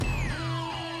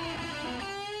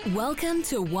Welcome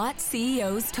to What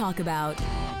CEOs Talk About.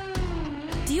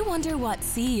 Do you wonder what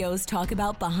CEOs talk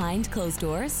about behind closed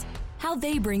doors? How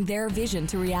they bring their vision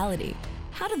to reality?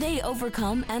 How do they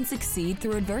overcome and succeed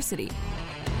through adversity?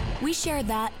 We share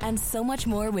that and so much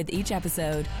more with each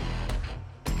episode.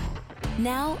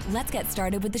 Now, let's get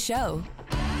started with the show.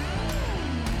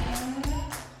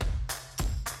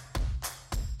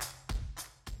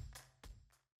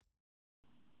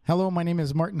 Hello, my name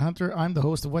is Martin Hunter. I'm the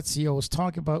host of What CEOs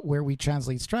Talk About, where we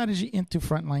translate strategy into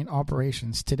frontline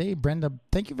operations. Today, Brenda,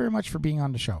 thank you very much for being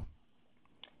on the show.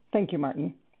 Thank you,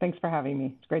 Martin. Thanks for having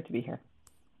me. It's great to be here.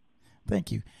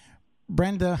 Thank you.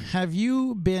 Brenda, have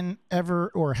you been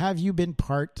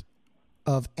part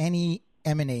of any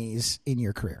M&As in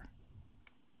your career?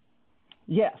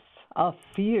 Yes, a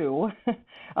few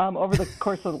over the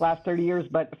course of the last 30 years,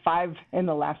 but 5 in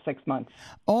the last 6 months.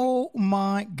 Oh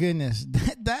my goodness.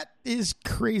 That is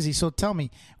crazy. So tell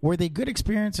me, were they good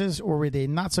experiences or were they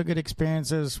not so good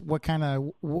experiences? How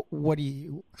do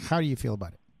you feel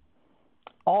about it?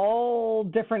 All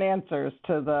different answers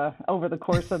over the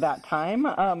course of that time.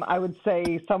 I would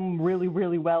say some really,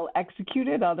 really well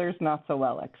executed, others not so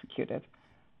well executed.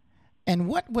 And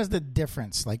what was the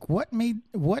difference? Like, what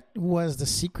was the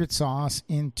secret sauce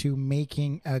into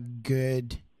making a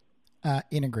good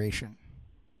integration?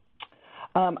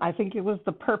 I think it was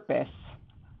the purpose,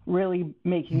 really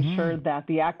making sure that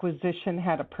the acquisition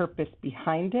had a purpose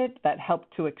behind it that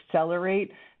helped to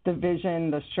accelerate the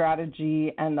vision, the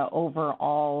strategy, and the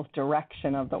overall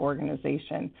direction of the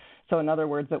organization. So in other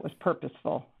words, it was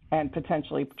purposeful and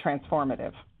potentially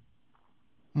transformative.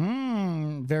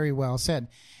 Very well said.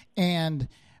 And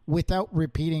without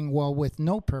repeating, with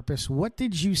no purpose, what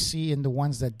did you see in the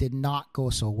ones that did not go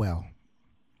so well?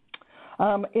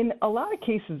 In a lot of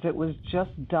cases, it was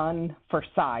just done for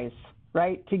size,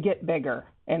 right? To get bigger,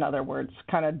 in other words,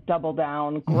 kind of double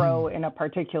down, grow in a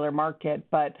particular market.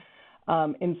 But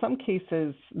in some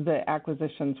cases, the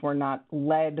acquisitions were not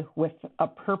led with a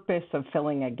purpose of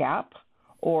filling a gap,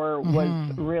 or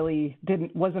wasn't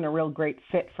a real great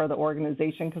fit for the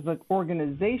organization because the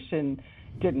organization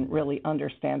didn't really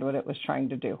understand what it was trying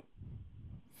to do.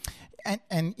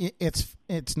 And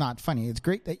it's not funny. It's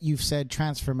great that you've said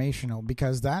transformational,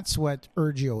 because that's what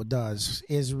Urgio does,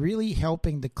 is really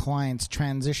helping the clients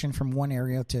transition from one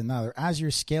area to another. As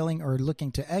you're scaling or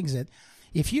looking to exit,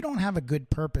 if you don't have a good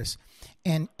purpose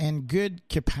and good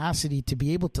capacity to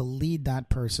be able to lead that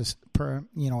process,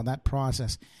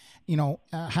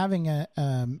 having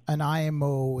an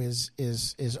IMO is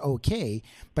okay,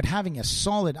 but having a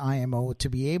solid IMO to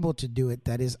be able to do it,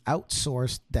 that is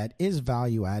outsourced, that is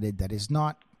value added, that is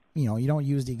not, you don't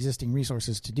use the existing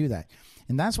resources to do that.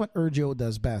 And that's what Urgio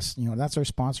does best. That's our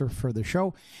sponsor for the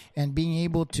show, and being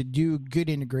able to do good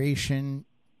integration,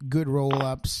 good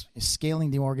roll-ups,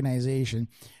 scaling the organization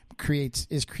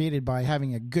is created by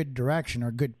having a good direction or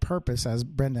good purpose, as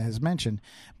Brenda has mentioned,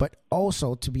 but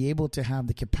also to be able to have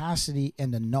the capacity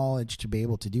and the knowledge to be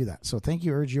able to do that. So thank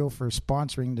you, Urgio, for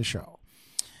sponsoring the show.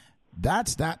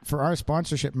 That's that for our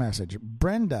sponsorship message.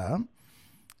 Brenda,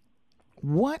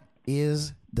 what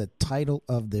is the title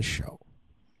of this show?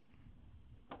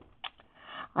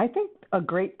 I think a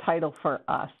great title for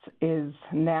us is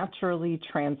Naturally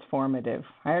Transformative.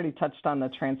 I already touched on the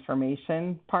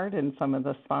transformation part in some of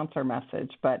the sponsor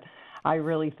message, but I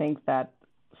really think that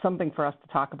something for us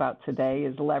to talk about today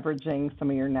is leveraging some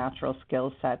of your natural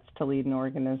skill sets to lead an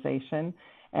organization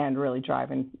and really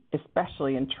driving,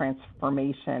 especially in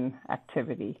transformation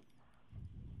activity.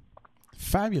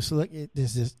 Fabulous. So look,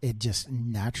 it just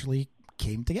naturally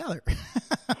came together.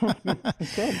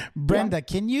 Brenda, yeah.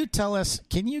 Can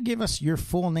you give us your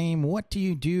full name? What do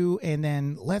you do? And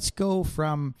then let's go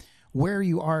from where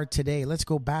you are today. Let's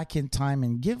go back in time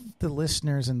and give the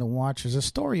listeners and the watchers a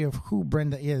story of who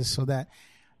Brenda is, so that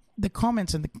the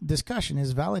comments and the discussion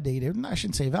is validated. I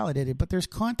shouldn't say validated, but there's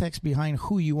context behind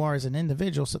who you are as an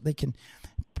individual so they can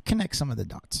connect some of the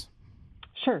dots.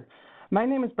 Sure. My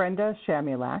name is Brenda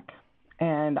Shamulak,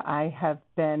 and I have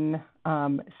been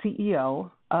CEO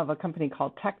of a company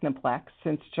called Techniplex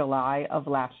since July of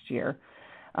last year.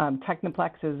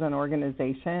 Techniplex is an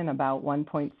organization about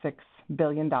 $1.6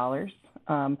 billion,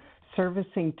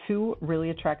 servicing 2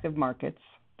 really attractive markets,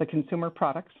 the consumer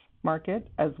products market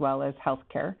as well as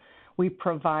healthcare. We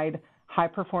provide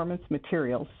high-performance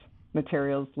materials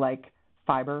like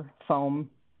fiber, foam,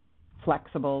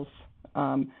 flexibles,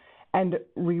 and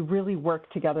we really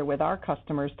work together with our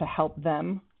customers to help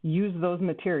them use those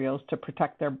materials to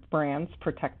protect their brands,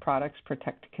 protect products,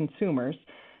 protect consumers,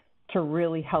 to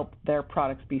really help their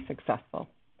products be successful.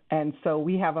 And so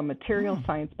we have a material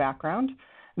science background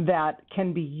that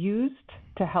can be used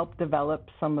to to help develop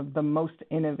some of the most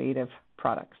innovative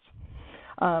products.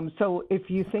 So if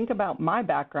you think about my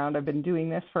background, I've been doing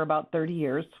this for about 30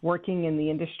 years, working in the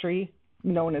industry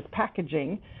known as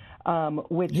packaging,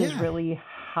 which is really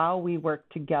how we work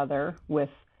together with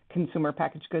consumer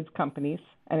packaged goods companies,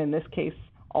 and in this case,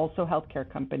 also healthcare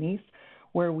companies,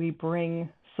 where we bring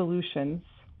solutions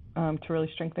to really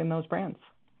strengthen those brands.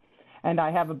 And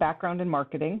I have a background in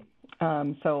marketing,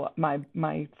 so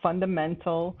my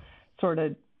fundamental sort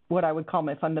of what I would call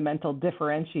my fundamental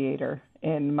differentiator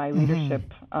in my leadership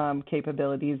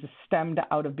capabilities stemmed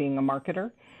out of being a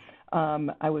marketer.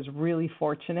 I was really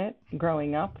fortunate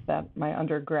growing up that my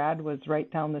undergrad was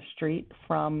right down the street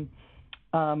from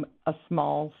a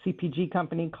small CPG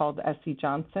company called SC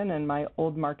Johnson, and my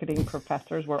old marketing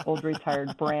professors were old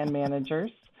retired brand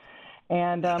managers.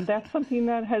 And that's something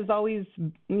that has always,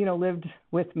 lived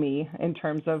with me in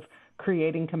terms of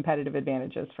creating competitive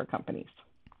advantages for companies.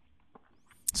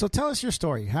 So tell us your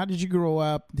story. How did you grow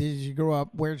up? Did you grow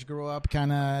up? Where did you grow up?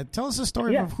 Kind of tell us the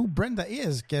story of who Brenda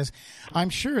is, because I'm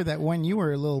sure that when you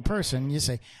were a little person, you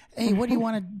say, hey, what do you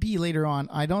want to be later on?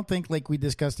 I don't think, like we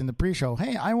discussed in the pre-show,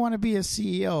 hey, I want to be a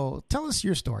CEO. Tell us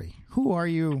your story. Who are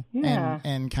you?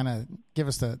 And kind of give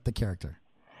us the character.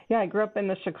 Yeah, I grew up in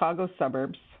the Chicago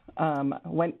suburbs.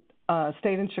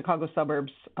 Stayed in Chicago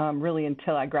suburbs really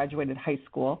until I graduated high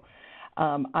school.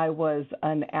 I was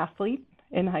an athlete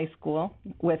in high school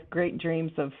with great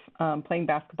dreams of playing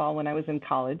basketball when I was in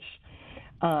college.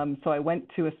 So I went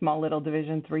to a small little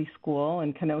Division III school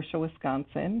in Kenosha,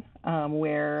 Wisconsin,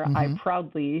 where I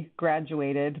proudly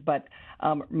graduated, but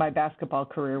my basketball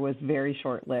career was very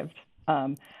short-lived.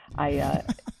 I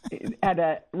had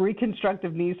a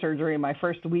reconstructive knee surgery in my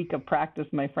first week of practice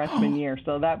my freshman year,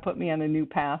 so that put me on a new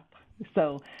path.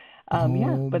 So,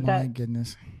 my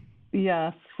goodness.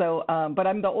 Yeah. So, but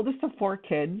I'm the oldest of four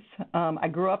kids. I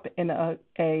grew up in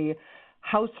a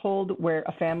household where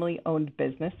a family-owned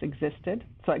business existed.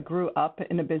 So I grew up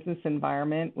in a business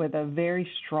environment with a very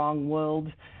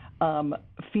strong-willed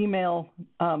female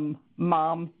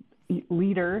mom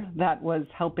leader that was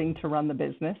helping to run the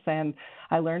business. And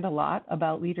I learned a lot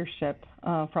about leadership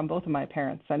from both of my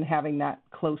parents and having that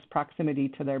close proximity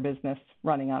to their business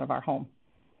running out of our home.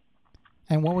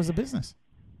 And what was the business?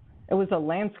 It was a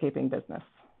landscaping business.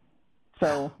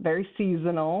 So very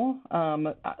seasonal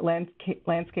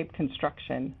landscape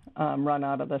construction run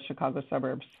out of the Chicago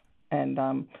suburbs. And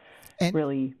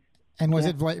really... And was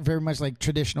it very much like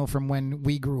traditional from when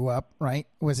we grew up, right?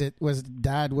 Was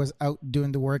dad was out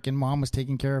doing the work and mom was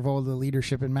taking care of all the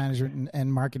leadership and management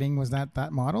and marketing? Was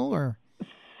that model or?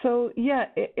 So,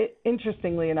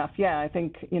 interestingly enough, I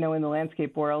think, in the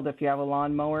landscape world, if you have a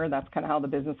lawnmower, that's kind of how the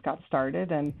business got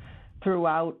started. And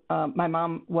throughout, my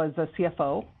mom was a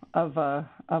CFO of a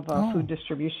food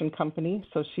distribution company.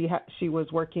 So she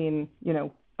was working, in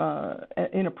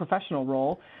a professional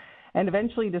role, and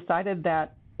eventually decided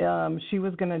that she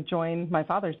was going to join my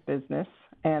father's business,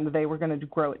 and they were going to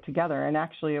grow it together. And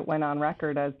actually, it went on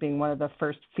record as being one of the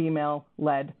first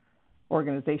female-led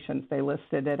organizations. They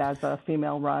listed it as a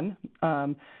female-run.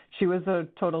 She was a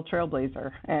total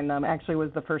trailblazer, and actually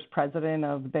was the first president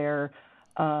of their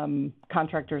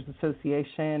Contractors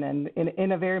Association, and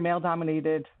in a very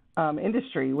male-dominated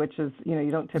industry, which is,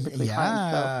 you don't typically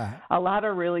find. So a lot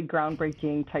of really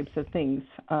groundbreaking types of things.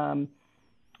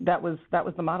 That was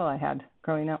the model I had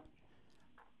growing up.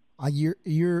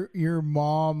 Your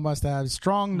mom must have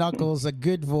strong knuckles, a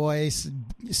good voice,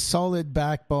 solid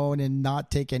backbone, and not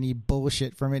take any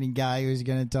bullshit from any guy who's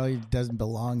going to tell you it doesn't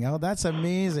belong. Oh, that's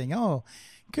amazing. Oh,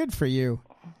 good for you.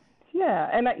 Yeah,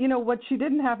 and what she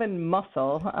didn't have in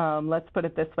muscle, let's put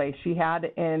it this way, she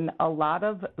had in a lot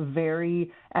of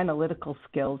very analytical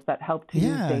skills that helped to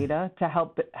use data to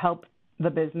help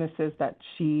the businesses that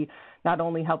she not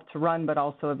only helped to run, but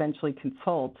also eventually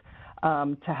consult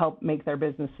to help make their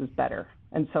businesses better.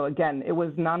 And so again, it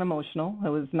was non-emotional, it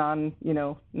was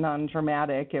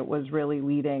non-dramatic, it was really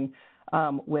leading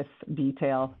with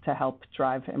detail to help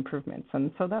drive improvements.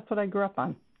 And so that's what I grew up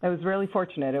on. I was really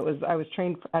fortunate. I was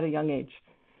trained at a young age.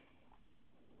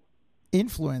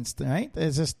 Influenced, right?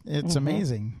 It's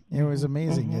amazing. It was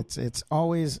amazing. It's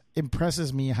always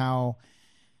impresses me how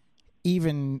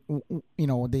even,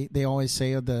 they always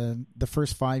say the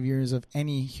first 5 years of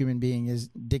any human being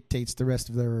dictates the rest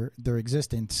of their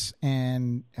existence,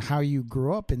 and how you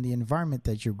grow up in the environment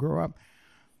that you grow up,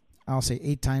 I'll say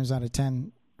 8 times out of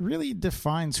 10 really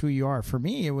defines who you are. For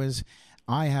me,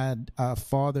 I had a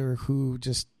father who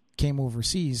just came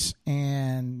overseas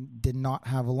and did not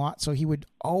have a lot. So he would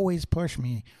always push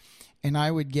me, and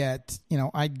I would get,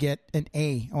 I'd get an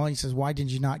A. Well, he says, why did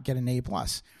you not get an A+?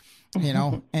 you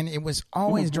know, and it was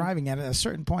always driving at a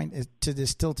certain point to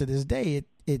this day.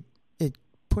 It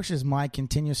pushes my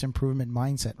continuous improvement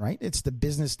mindset, right? It's the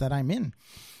business that I'm in.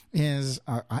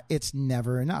 It's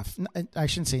never enough. I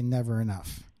shouldn't say never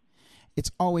enough.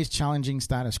 It's always challenging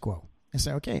status quo. I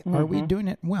say, okay, are we doing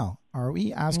it well? Are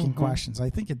we asking questions? I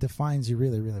think it defines you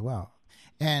really, really well.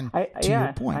 And to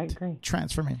your point, I agree.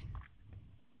 Transformation.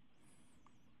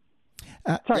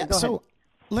 Sorry, go ahead.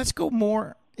 Let's go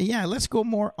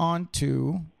more on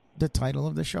to the title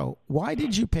of the show. Why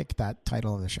did you pick that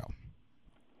title of the show?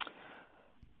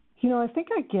 You know, I think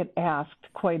I get asked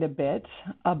quite a bit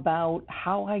about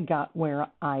how I got where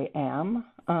I am.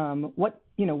 What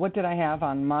did I have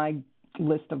on my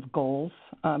list of goals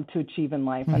to achieve in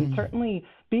life? And certainly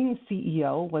being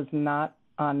CEO was not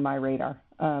on my radar.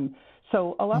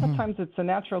 So a lot of times it's a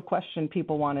natural question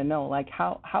people want to know, like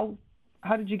how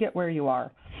did you get where you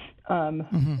are?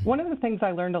 One of the things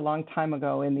I learned a long time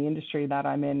ago in the industry that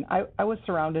I'm in, I was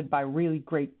surrounded by really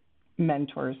great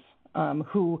mentors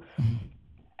who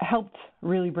helped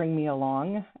really bring me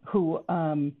along, who,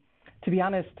 to be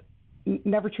honest,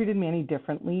 never treated me any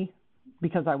differently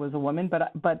because I was a woman.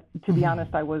 But to be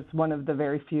honest, I was one of the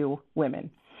very few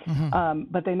women.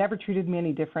 But they never treated me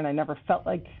any different. I never felt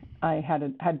like I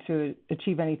had to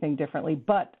achieve anything differently.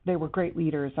 But they were great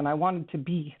leaders, and I wanted to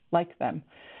be like them.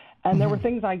 And there were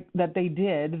things that they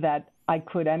did that I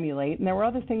could emulate, and there were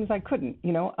other things I couldn't.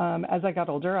 You know, as I got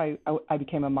older, I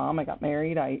became a mom. I got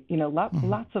married.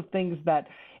 Lots of things that,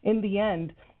 in the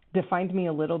end, defined me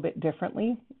a little bit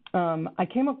differently. I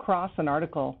came across an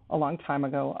article a long time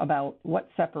ago about what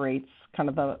separates kind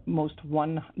of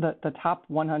the top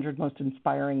 100 most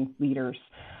inspiring leaders,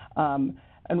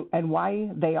 and why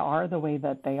they are the way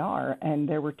that they are. And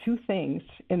there were two things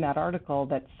in that article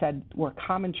that said were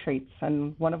common traits,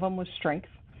 and one of them was strength,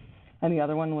 and the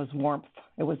other one was warmth.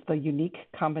 It was the unique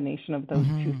combination of those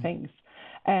two things.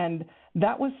 And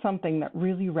that was something that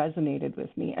really resonated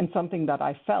with me, and something that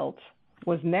I felt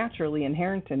was naturally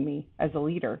inherent in me as a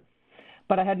leader.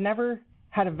 But I had never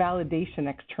had a validation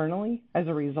externally as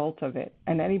a result of it.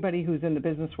 And anybody who's in the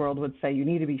business world would say, you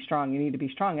need to be strong, you need to be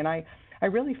strong. And I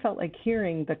really felt like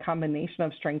hearing the combination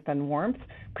of strength and warmth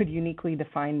could uniquely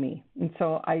define me. And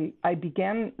so I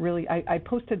began really, I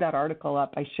posted that article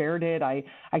up, I shared it, I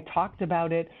talked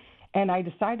about it, and I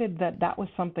decided that was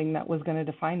something that was going to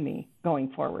define me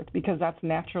going forward, because that's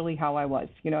naturally how I was.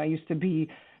 You know, I used to be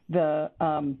the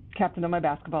captain of my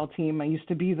basketball team. I used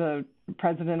to be the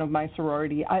president of my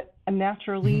sorority. I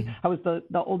was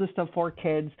the oldest of 4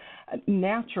 kids.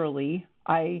 Naturally,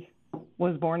 I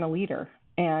was born a leader.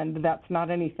 And that's not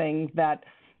anything that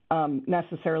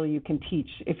necessarily you can teach.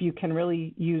 If you can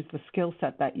really use the skill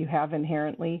set that you have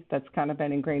inherently, that's kind of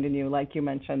been ingrained in you, like you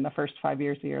mentioned, the first 5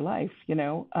 years of your life, you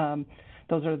know,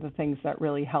 those are the things that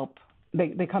really help.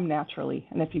 They come naturally.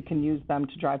 And if you can use them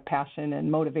to drive passion and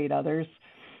motivate others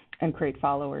and create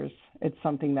followers, it's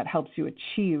something that helps you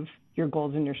achieve your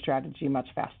goals and your strategy much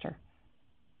faster.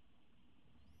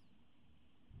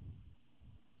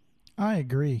 I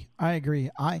agree.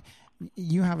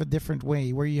 You have a different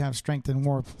way where you have strength and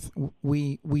warmth.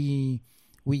 We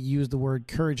use the word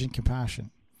courage and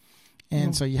compassion.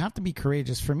 And so you have to be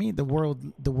courageous. For me, the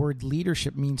word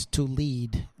leadership means to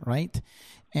lead, right?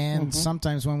 And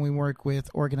sometimes when we work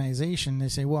with organization, they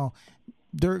say, well,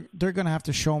 they're going to have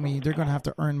to show me, they're going to have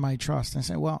to earn my trust. And I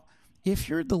say, well, if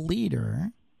you're the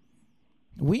leader,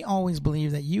 we always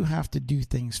believe that you have to do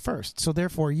things first. So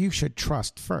therefore, you should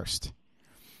trust first.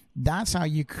 That's how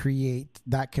you create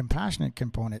that compassionate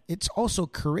component. It's also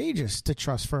courageous to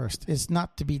trust first. It's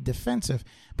not to be defensive,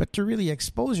 but to really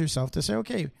expose yourself to say,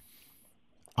 okay,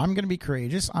 I'm going to be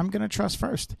courageous. I'm going to trust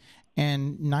first.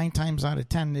 And 9 times out of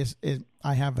 10,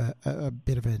 I have a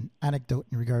bit of an anecdote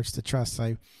in regards to trust.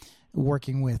 I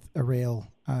working with a rail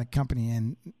company,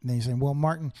 and they say, well,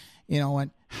 Martin, you know what,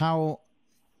 how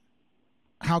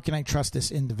can I trust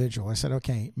this individual? I said,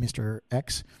 okay, Mr.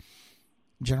 X,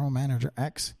 General Manager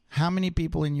X, how many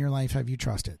people in your life have you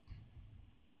trusted?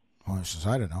 Well, he says,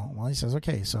 I don't know. Well, he says,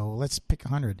 okay, so let's pick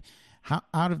 100.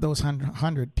 Out of those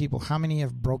 100 people, how many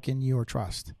have broken your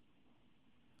trust?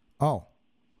 Oh,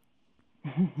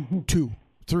 2,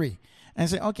 3. And I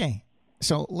say, okay,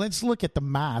 so let's look at the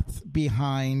math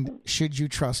behind should you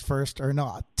trust first or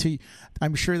not.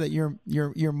 I'm sure that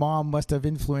your mom must have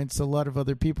influenced a lot of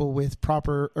other people with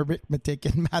proper arithmetic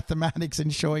and mathematics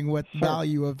and showing what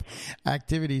value of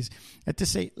activities. And to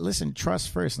say, listen,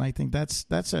 trust first. And I think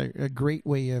that's a great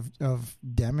way of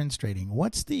demonstrating.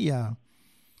 What's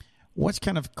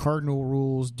kind of cardinal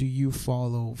rules do you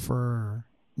follow for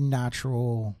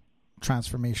natural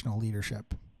transformational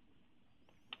leadership?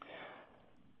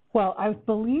 Well, I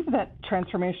believe that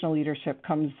transformational leadership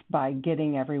comes by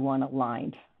getting everyone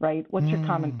aligned, right? What's your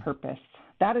common purpose?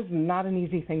 That is not an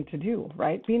easy thing to do,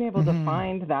 right? Being able to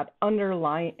find that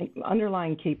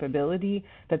underlying capability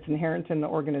that's inherent in the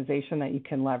organization that you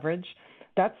can leverage,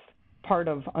 that's part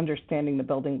of understanding the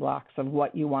building blocks of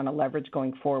what you want to leverage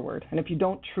going forward. And if you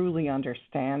don't truly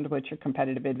understand what your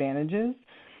competitive advantage is,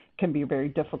 it can be very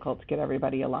difficult to get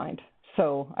everybody aligned.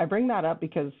 So I bring that up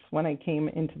because when I came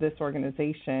into this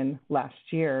organization last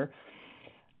year,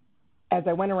 as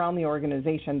I went around the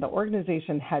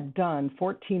organization had done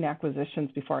 14 acquisitions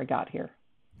before I got here.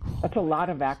 That's a lot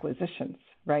of acquisitions,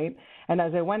 right? And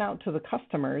as I went out to the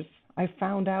customers, I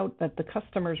found out that the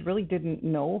customers really didn't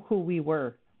know who we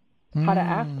were, how to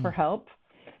ask for help.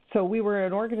 So we were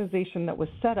an organization that was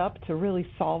set up to really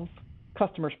solve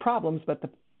customers' problems, but the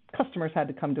customers had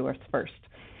to come to us first.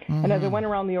 And as I went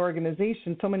around the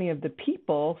organization, so many of the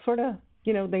people sort of,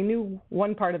 they knew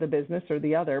one part of the business or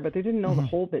the other, but they didn't know the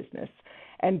whole business.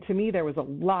 And to me, there was a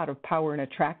lot of power and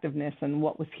attractiveness in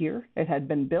what was here. It had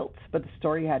been built, but the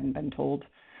story hadn't been told.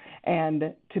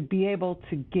 And to be able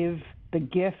to give the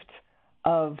gift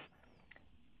of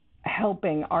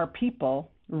helping our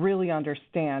people really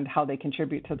understand how they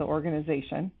contribute to the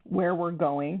organization, where we're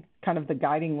going, kind of the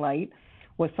guiding light,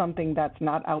 was something that's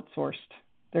not outsourced.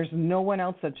 There's no one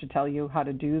else that should tell you how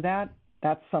to do that.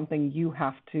 That's something you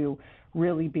have to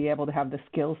really be able to have the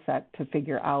skill set to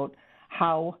figure out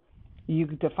how you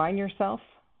define yourself,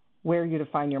 where you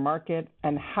define your market,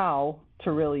 and how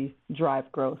to really drive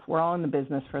growth. We're all in the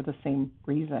business for the same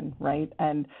reason, right?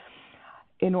 And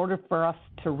in order for us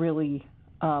to really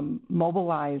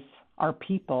mobilize our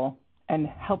people and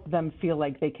help them feel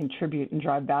like they contribute and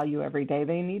drive value every day,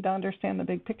 they need to understand the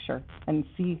big picture and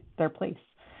see their place.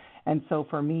 And so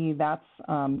for me, that's,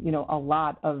 a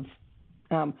lot of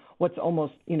what's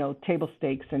almost, table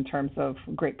stakes in terms of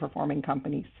great performing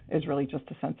companies is really just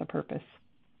a sense of purpose.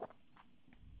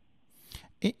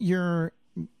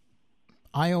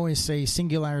 I always say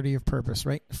singularity of purpose,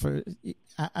 right?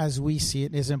 As we see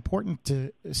it, is important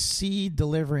to see,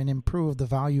 deliver, and improve the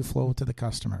value flow to the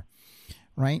customer,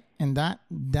 right? And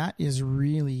that is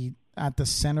really at the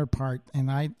center part. And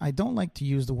I don't like to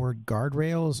use the word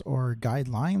guardrails or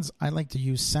guidelines. I like to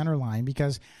use center line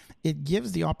because it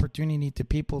gives the opportunity to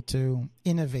people to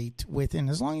innovate within,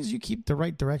 as long as you keep the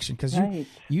right direction. Because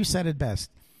you said it best,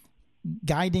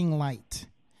 guiding light,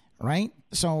 right?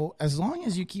 So as long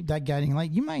as you keep that guiding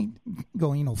light, you might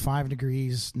go, 5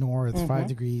 degrees north, 5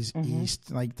 degrees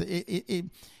east. Like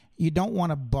you don't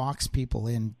want to box people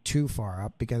in too far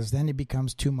up, because then it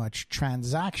becomes too much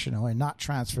transactional and not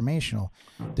transformational.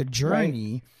 The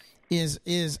journey is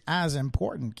as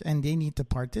important, and they need to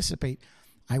participate.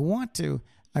 I want to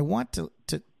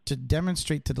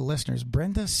demonstrate to the listeners.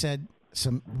 Brenda said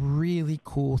some really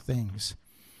cool things.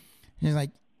 She's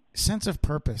like, sense of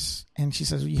purpose. And she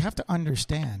says, you have to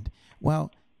understand.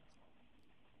 Well,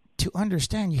 to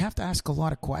understand, you have to ask a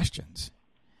lot of questions.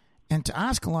 And to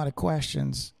ask a lot of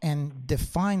questions and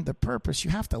define the purpose,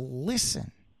 you have to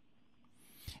listen.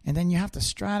 And then you have to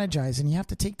strategize, and you have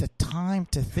to take the time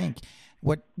to think.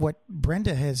 What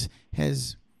Brenda has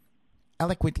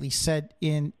eloquently said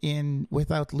in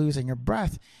Without Losing Her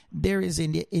Breath, there is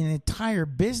an entire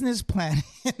business plan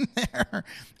in there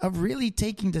of really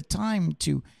taking the time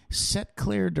to set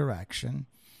clear direction,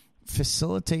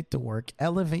 facilitate the work,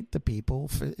 elevate the people,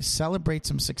 celebrate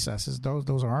some successes.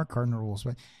 Those are our cardinal rules.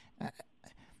 But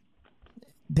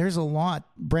there's a lot.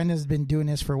 Brenda's been doing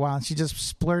this for a while, and she just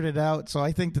splurted out. So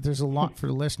I think that there's a lot for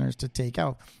the listeners to take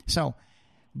out. So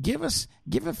give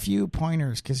a few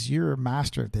pointers, because you're a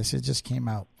master of this. It just came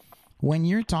out. When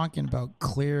you're talking about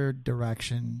clear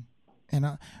direction,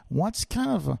 and what's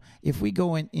kind of if we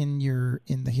go in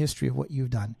the history of what you've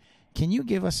done, can you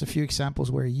give us a few examples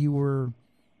where you were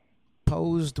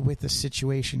posed with a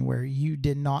situation where you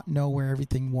did not know where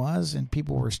everything was and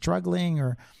people were struggling,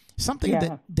 or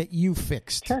something that you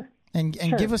fixed? Sure. And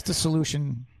sure. Give us the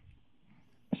solution.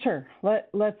 Sure.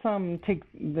 Let's take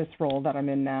this role that I'm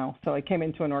in now. So I came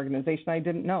into an organization I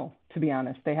didn't know, to be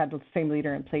honest. They had the same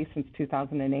leader in place since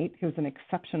 2008. He was an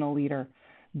exceptional leader,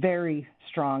 very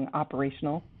strong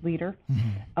operational leader,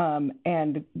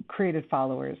 and created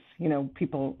followers.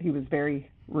 People. He was very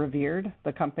revered.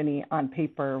 The company, on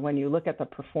paper, when you look at the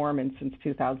performance since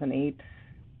 2008,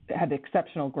 had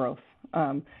exceptional growth.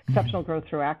 Exceptional growth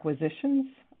through acquisitions.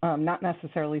 Not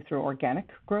necessarily through organic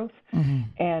growth,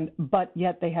 but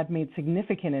yet they had made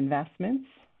significant investments,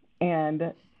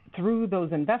 and through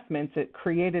those investments, it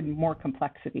created more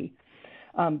complexity.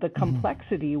 The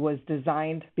complexity was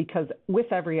designed because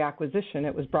with every acquisition,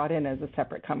 it was brought in as a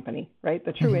separate company, right?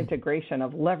 The true integration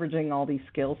of leveraging all these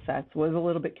skill sets was a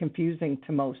little bit confusing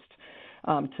to most,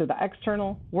 to the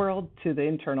external world, to the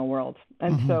internal world.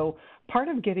 And so part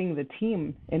of getting the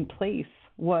team in place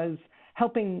was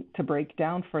helping to break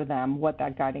down for them what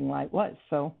that guiding light was.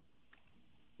 So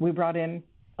we brought in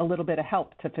a little bit of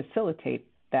help to facilitate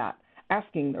that,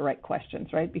 asking the right questions,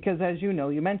 right? Because as you know,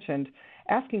 you mentioned,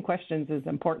 asking questions is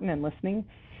important and listening,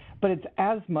 but it's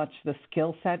as much the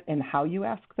skill set in how you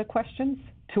ask the questions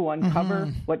to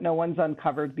uncover what no one's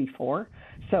uncovered before.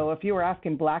 So if you were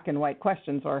asking black and white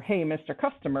questions or, hey, Mr.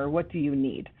 Customer, what do you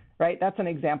need? Right? That's an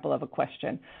example of a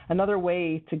question. Another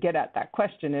way to get at that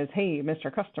question is, hey,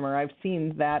 Mr. Customer, I've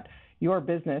seen that your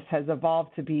business has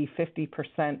evolved to be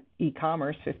 50%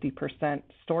 e-commerce, 50%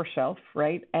 store shelf,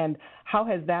 right? And how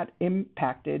has that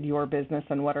impacted your business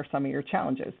and what are some of your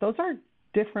challenges? Those are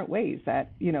different ways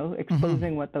that,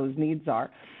 exposing what those needs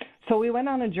are. So we went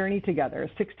on a journey together,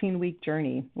 a 16-week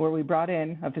journey, where we brought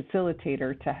in a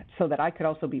facilitator so that I could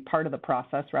also be part of the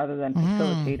process rather than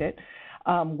facilitate it,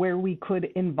 where we could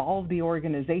involve the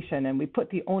organization, and we put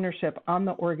the ownership on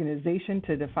the organization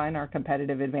to define our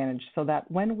competitive advantage so that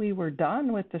when we were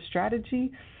done with the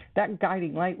strategy, that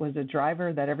guiding light was a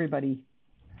driver that everybody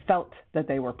felt that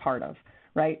they were part of,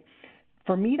 right?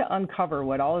 For me to uncover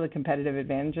what all of the competitive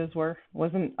advantages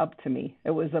wasn't up to me.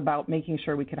 It was about making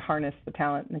sure we could harness the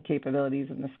talent and the capabilities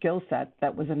and the skill set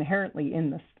that was inherently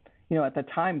in this, at the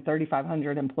time,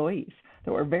 3,500 employees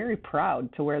that were very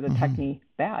proud to wear the Techni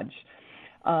badge.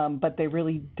 But they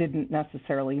really didn't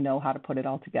necessarily know how to put it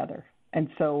all together. And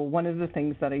so one of the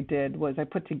things that I did was I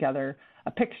put together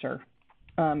a picture.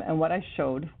 And what I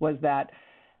showed was that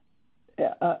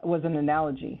was an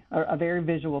analogy, a very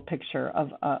visual picture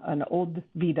of an old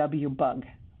VW bug,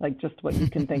 like just what you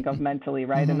can think of mentally,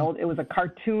 right? It was a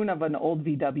cartoon of an old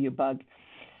VW bug.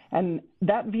 And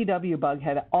that VW bug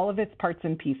had all of its parts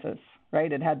and pieces,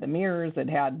 right? It had the mirrors, it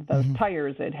had the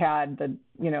tires, it had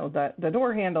the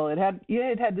door handle, it had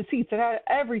the seats, it had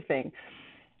everything.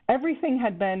 Everything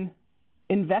had been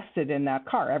invested in that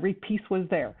car. Every piece was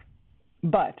there,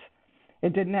 but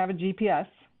it didn't have a GPS,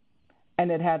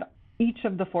 and it had each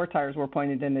of the four tires were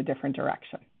pointed in a different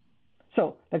direction.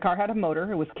 So the car had a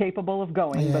motor, it was capable of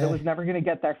going, but it was never going to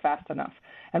get there fast enough.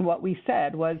 And what we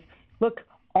said was, look,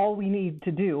 all we need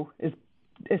to do is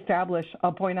establish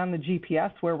a point on the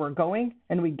GPS where we're going,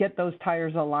 and we get those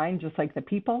tires aligned just like the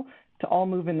people to all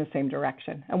move in the same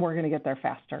direction, and we're going to get there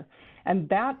faster. And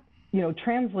that,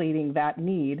 translating that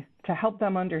need to help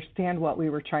them understand what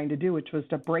we were trying to do, which was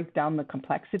to break down the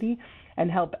complexity and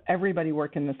help everybody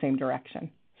work in the same direction.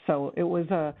 So it was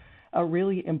a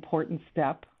really important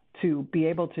step to be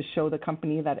able to show the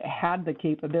company that it had the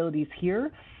capabilities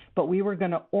here, but we were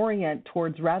going to orient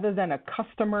towards, rather than a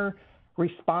customer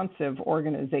responsive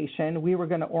organization, we were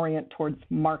going to orient towards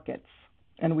markets,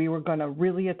 and we were going to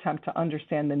really attempt to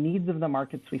understand the needs of the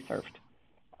markets we served.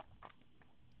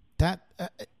 That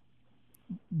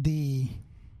the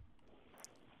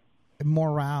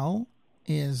morale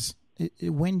is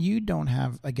when you don't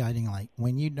have a guiding light,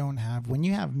 when you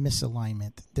have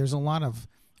misalignment, there's a lot of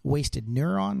wasted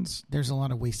neurons, there's a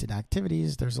lot of wasted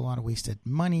activities, there's a lot of wasted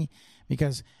money,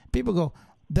 because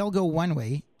they'll go one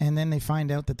way, and then they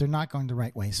find out that they're not going the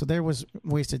right way. So there was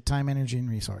wasted time, energy, and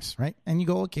resource, right? And you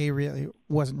go, okay, really, it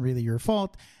wasn't really your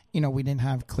fault. We didn't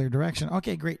have clear direction.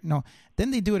 Okay, great. No.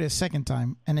 Then they do it a second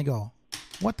time, and they go,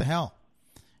 what the hell,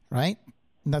 right?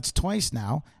 And that's twice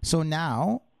now. So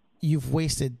now you've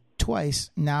wasted twice.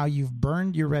 Now you've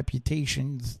burned your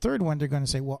reputation. The third one, they're going to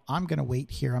say, well, I'm going to wait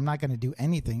here. I'm not going to do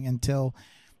anything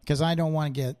because I don't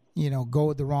want to get,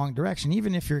 go the wrong direction.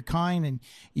 Even if you're kind and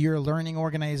you're a learning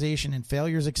organization and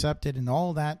failure's accepted and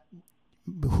all that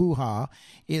hoo-ha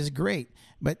is great.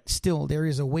 But still, there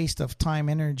is a waste of time,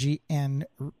 energy, and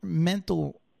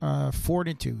mental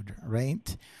fortitude,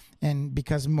 right? And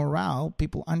because morale,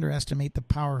 people underestimate the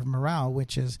power of morale,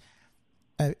 which is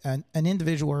an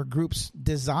individual or group's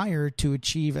desire to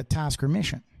achieve a task or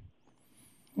mission.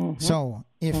 So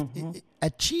if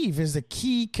achieve is the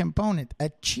key component,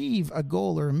 achieve a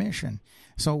goal or a mission.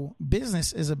 So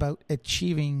business is about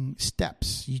achieving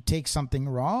steps. You take something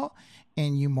raw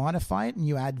and you modify it and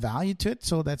you add value to it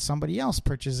so that somebody else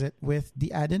purchases it with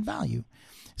the added value.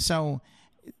 So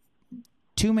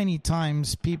too many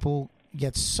times people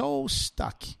get so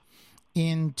stuck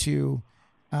into,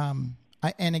 and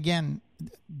again,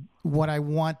 what I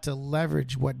want to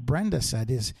leverage what Brenda said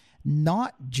is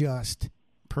not just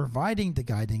providing the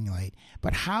guiding light,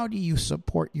 but how do you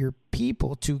support your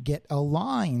people to get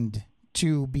aligned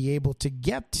to be able to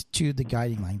get to the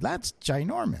guiding light? That's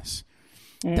ginormous.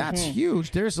 That's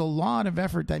huge. There's a lot of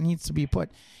effort that needs to be put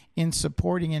in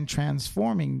supporting and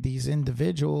transforming these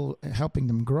individuals, helping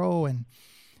them grow. And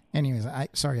anyways,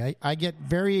 I get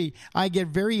very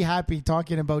happy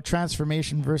talking about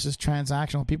transformation versus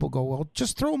transactional. People go, well,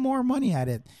 just throw more money at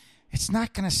it. It's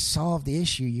not going to solve the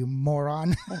issue, you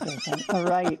moron. All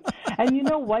right. And you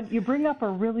know what? You bring up a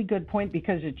really good point,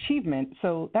 because achievement,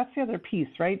 so that's the other piece,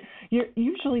 right?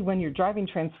 Usually when you're driving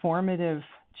transformative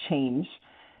change,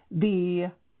 the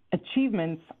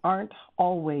achievements aren't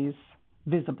always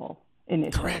visible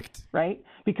initially. Correct. Right?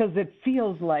 Because it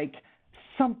feels like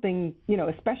something,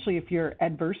 especially if you're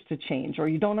adverse to change or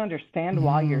you don't understand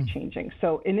why you're changing.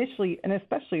 So initially, and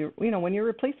especially, when you're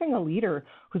replacing a leader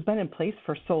who's been in place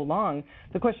for so long,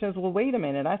 the question is, well, wait a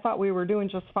minute, I thought we were doing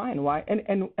just fine. Why?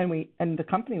 And the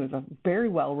company was a very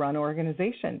well-run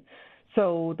organization.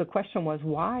 So the question was,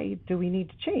 why do we need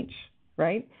to change,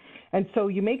 right? And so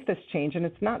you make this change, and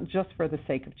it's not just for the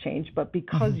sake of change, but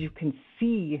because you can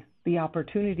see the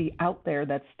opportunity out there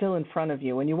that's still in front of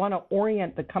you, and you want to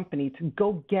orient the company to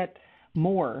go get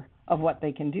more of what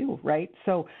they can do, right?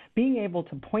 So being able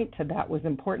to point to that was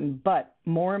important, but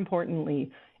more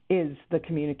importantly is the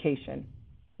communication,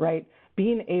 right?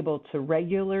 Being able to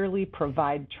regularly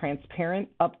provide transparent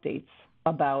updates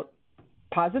about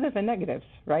positive and negatives,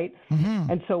 right?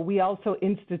 And so we also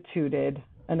instituted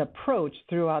an approach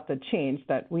throughout the change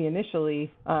that we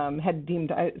initially had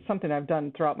deemed something I've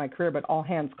done throughout my career, but all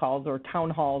hands calls or town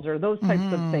halls or those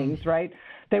types of things, right?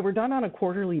 They were done on a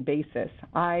quarterly basis.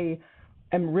 I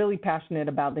am really passionate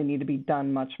about they need to be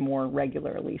done much more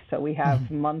regularly. So we have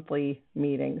monthly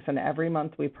meetings, and every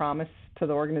month we promise to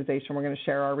the organization we're going to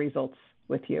share our results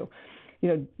with you.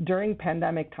 During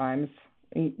pandemic times,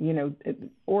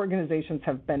 organizations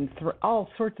have been all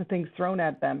sorts of things thrown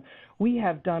at them. We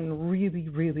have done really,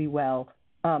 really well.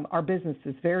 Our business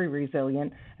is very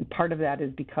resilient, and part of that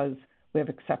is because we have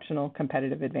exceptional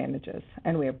competitive advantages,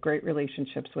 and we have great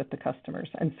relationships with the customers.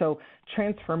 And so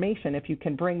transformation, if you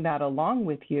can bring that along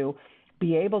with you,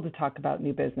 be able to talk about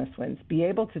new business wins, be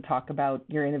able to talk about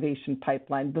your innovation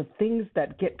pipeline, the things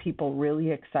that get people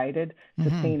really excited,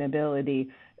 sustainability,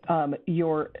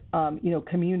 your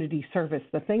community service,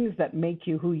 the things that make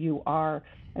you who you are,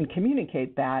 and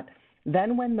communicate that.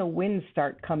 Then when the wins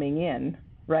start coming in,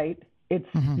 right, it's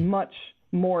much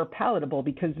more palatable,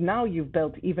 because now you've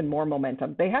built even more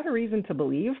momentum. They had a reason to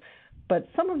believe, but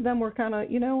some of them were kind of,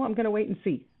 I'm going to wait and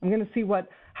see. I'm going to see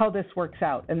how this works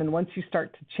out. And then once you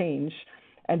start to change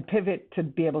and pivot to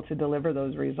be able to deliver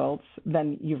those results,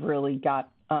 then you've really got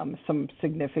some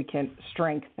significant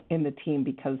strength in the team,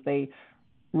 because they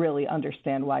really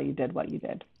understand why you did what you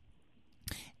did.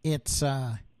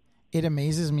 It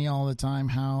amazes me all the time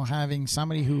how having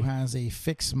somebody who has a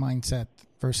fixed mindset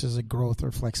versus a growth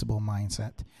or flexible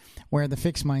mindset, where the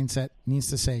fixed mindset needs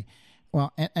to say,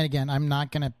 well, and again, I'm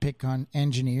not going to pick on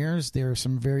engineers. There are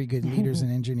some very good leaders and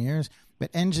engineers,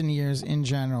 but engineers in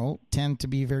general tend to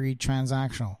be very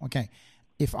transactional. Okay,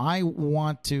 if I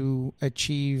want to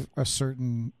achieve a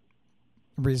certain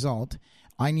result,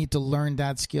 I need to learn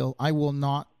that skill. I will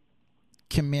not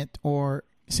commit, or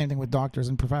same thing with doctors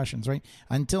and professions, right?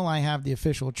 Until I have the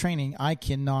official training, I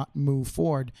cannot move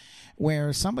forward.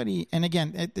 Where somebody, and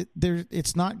again,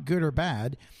 it's not good or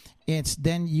bad. It's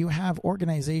then you have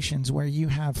organizations where you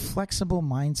have flexible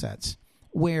mindsets,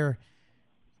 where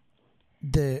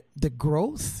the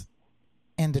growth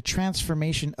and the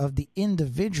transformation of the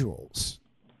individuals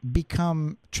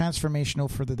become transformational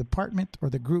for the department or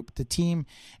the group, the team,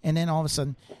 and then all of a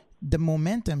sudden the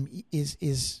momentum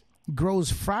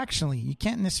grows fractionally. You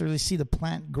can't necessarily see the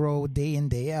plant grow day in,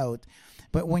 day out,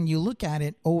 but when you look at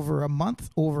it over a month,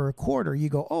 over a quarter, you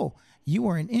go, oh, you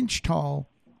were an inch tall,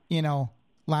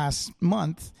 last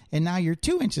month, and now you're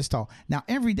 2 inches tall. Now,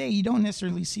 every day you don't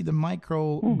necessarily see the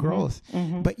micro growth,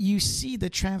 but you see the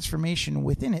transformation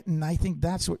within it. And I think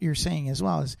that's what you're saying as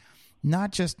well, is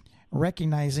not just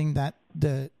recognizing that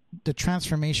the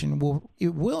transformation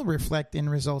will reflect in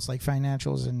results like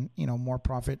financials and more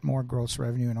profit, more gross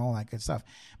revenue, and all that good stuff.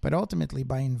 But ultimately,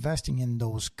 by investing in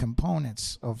those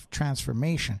components of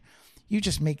transformation, you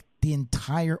just make the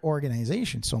entire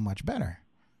organization so much better.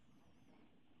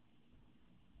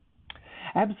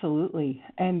 Absolutely.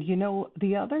 And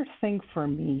the other thing for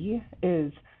me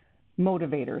is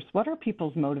motivators. What are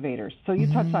people's motivators? So you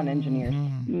touched on engineers.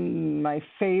 My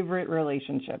favorite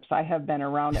relationships. I have been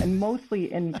around, and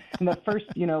mostly in the first,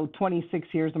 26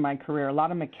 years of my career, a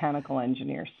lot of mechanical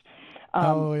engineers.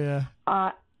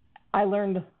 I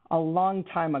learned a long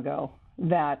time ago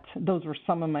that those were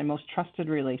some of my most trusted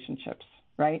relationships,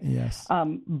 right? Yes.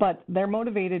 But they're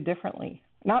motivated differently.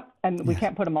 we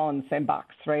can't put them all in the same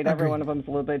box, right? Agreed. Every one of them is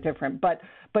a little bit different. But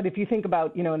if you think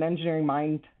about, an engineering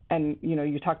mind, and,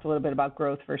 you talked a little bit about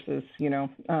growth versus,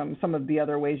 some of the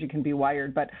other ways you can be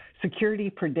wired, but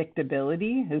security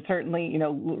predictability is certainly,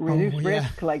 reduce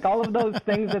risk, like all of those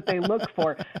things that they look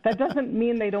for. That doesn't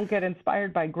mean they don't get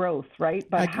inspired by growth, right?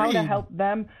 But Agreed. how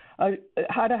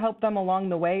to help them along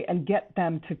the way and get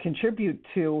them to contribute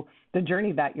to the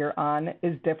journey that you're on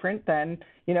is different than,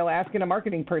 asking a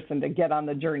marketing person to get on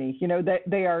the journey.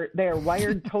 They are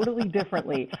wired totally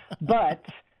differently, but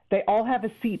they all have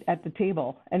a seat at the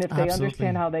table. And if they Absolutely.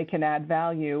 understand how they can add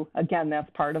value, again, that's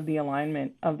part of the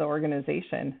alignment of the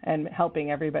organization and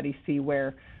helping everybody see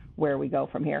where we go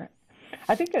from here.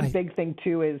 I think a big thing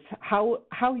too is how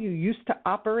you used to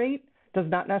operate does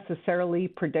not necessarily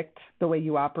predict the way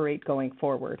you operate going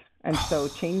forward. And so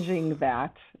changing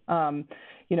that,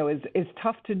 is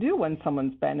tough to do when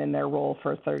someone's been in their role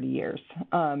for 30 years.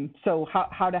 So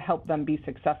how to help them be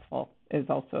successful is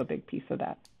also a big piece of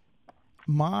that.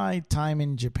 My time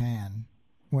in Japan,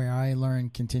 where I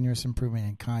learned continuous improvement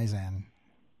in Kaizen,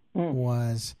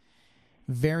 was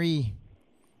very,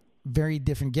 very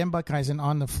different. Gemba Kaizen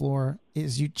on the floor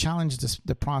is you challenge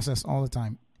the process all the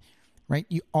time, right?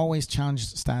 You always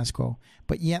challenge the status quo,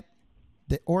 but yet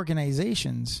the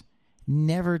organizations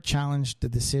never challenge the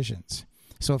decisions.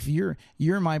 So if you're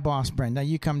my boss, Brenda,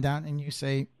 you come down and you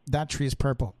say, that tree is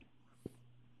purple.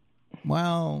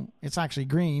 Well, it's actually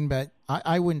green, but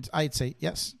I'd say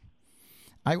yes.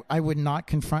 I would not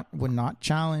confront, would not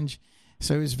challenge.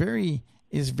 So it's very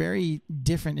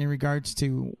different in regards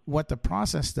to what the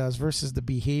process does versus the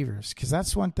behaviors. Because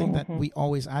that's one thing that we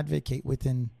always advocate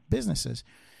within businesses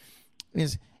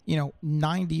is,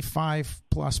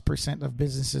 95+% of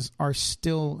businesses are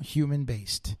still human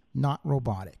based, not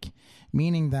robotic,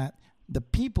 meaning that the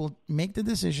people make the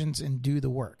decisions and do the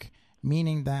work.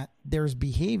 Meaning that there's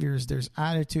behaviors, there's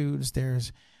attitudes,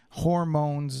 there's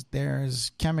hormones, there's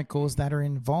chemicals that are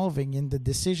involving in the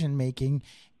decision making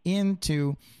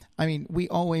into, we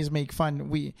always make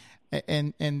fun.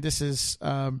 And this is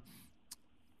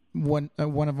one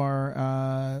of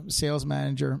our sales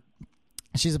manager,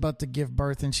 she's about to give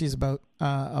birth and she's about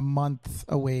a month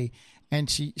away. And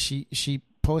she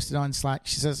posted on Slack,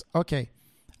 she says, okay,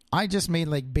 I just made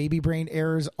like baby brain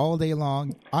errors all day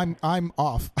long. I'm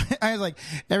off. I was like,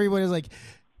 everybody's like,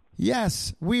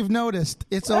 yes, we've noticed.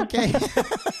 It's okay.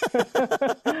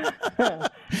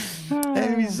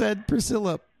 And we said,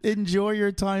 Priscilla, enjoy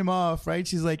your time off, right?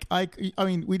 She's like,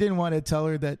 we didn't want to tell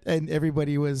her that, and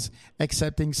everybody was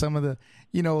accepting some of the,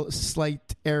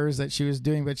 slight errors that she was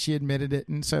doing, but she admitted it.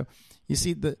 And so you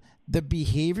see the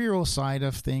behavioral side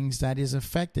of things that is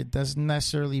affected doesn't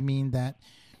necessarily mean that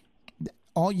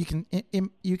you can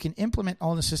implement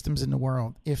all the systems in the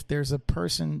world. If there's a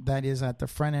person that is at the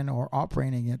front end or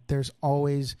operating it, there's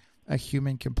always a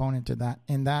human component to that.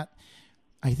 And that,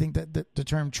 I think that the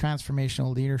term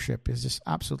transformational leadership is just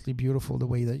absolutely beautiful. The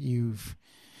way that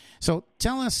so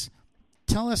tell us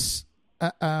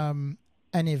an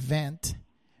event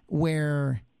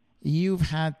where you've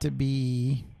had to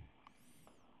be,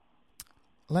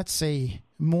 let's say,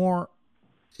 the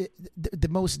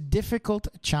most difficult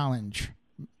challenge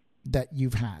that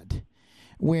you've had,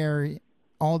 where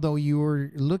although you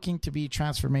were looking to be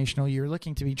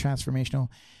transformational,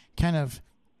 kind of,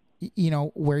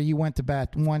 where you went to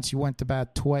bat once, you went to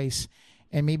bat twice,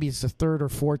 and maybe it's the third or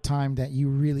fourth time that you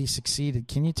really succeeded.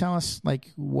 Can you tell us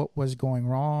like what was going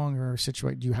wrong or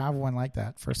situation? Do you have one like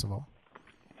that, first of all?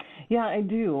 Yeah, I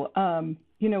do.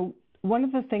 One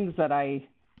of the things that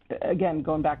again,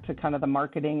 going back to kind of the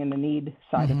marketing and the need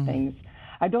side of things,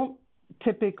 I don't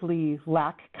typically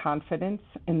lack confidence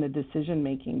in the decision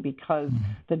making because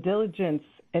the diligence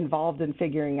involved in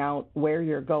figuring out where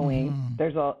you're going,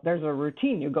 there's a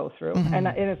routine you go through, and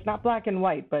it's not black and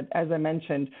white, but as I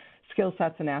mentioned, skill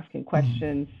sets and asking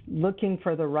questions, looking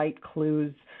for the right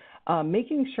clues,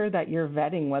 making sure that you're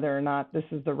vetting whether or not this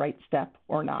is the right step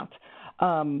or not.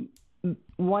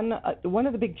 One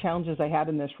of the big challenges I had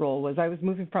in this role was I was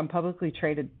moving from publicly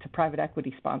traded to private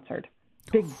equity sponsored.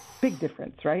 Big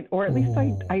difference, right? Or at least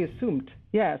I assumed.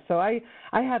 Yeah. So I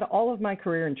had all of my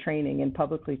career and training in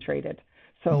publicly traded.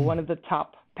 So one of the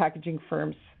top packaging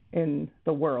firms in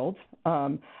the world.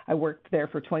 I worked there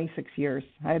for 26 years.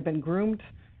 I had been groomed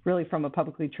really from a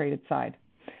publicly traded side,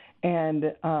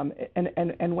 and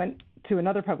went to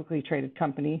another publicly traded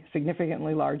company,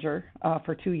 significantly larger,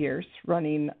 for 2 years,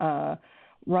 running a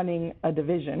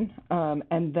division,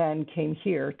 and then came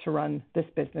here to run this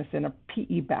business in a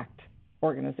PE-backed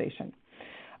organization.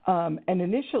 And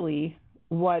initially,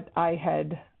 what I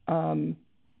had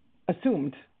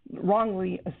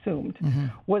wrongly assumed,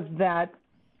 was that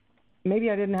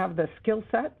maybe I didn't have the skill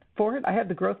set for it. I had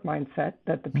the growth mindset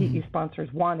that the PE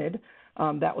sponsors wanted.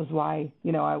 That was why,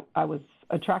 I was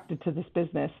attracted to this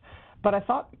business. But I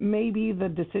thought maybe the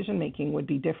decision making would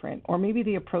be different, or maybe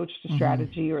the approach to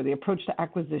strategy or the approach to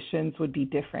acquisitions would be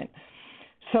different.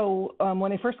 So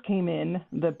when I first came in,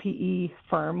 the PE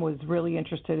firm was really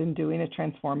interested in doing a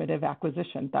transformative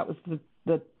acquisition. That was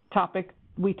the topic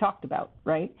we talked about,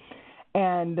 right?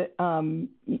 And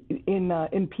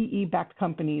in PE-backed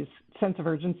companies, sense of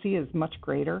urgency is much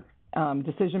greater.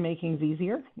 Decision making is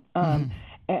easier,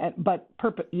 but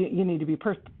you need to be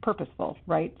purposeful,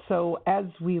 right? So as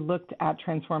we looked at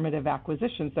transformative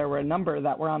acquisitions, there were a number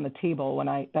that were on the table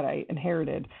that I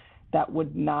inherited that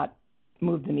would not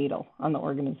move the needle on the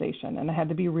organization, and I had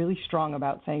to be really strong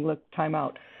about saying, look, time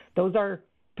out. Those are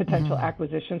potential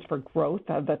acquisitions for growth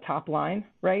of the top line,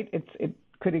 right? It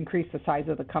could increase the size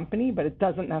of the company, but it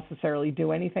doesn't necessarily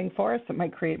do anything for us. It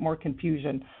might create more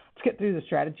confusion. Let's get through the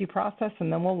strategy process,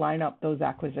 and then we'll line up those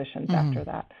acquisitions after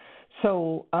that.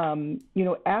 So,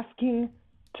 asking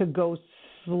to go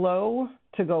slow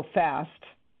to go fast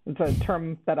is a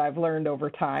term that I've learned over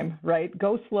time, right?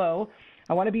 Go slow.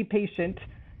 I want to be patient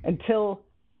until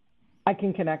I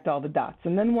can connect all the dots.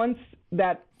 And then once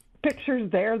that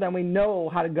picture's there, then we know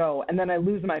how to go. And then I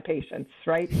lose my patience,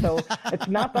 right? So it's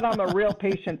not that I'm a real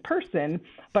patient person,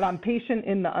 but I'm patient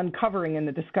in the uncovering and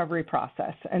the discovery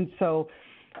process. And so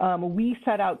we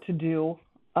set out to do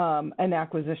an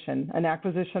acquisition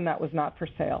that was not for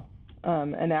sale,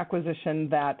 an acquisition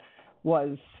that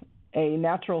was a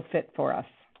natural fit for us.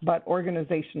 But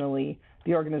organizationally,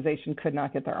 the organization could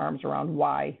not get their arms around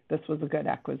why this was a good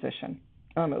acquisition.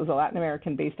 It was a Latin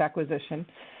American-based acquisition.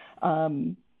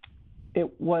 It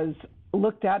was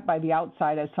looked at by the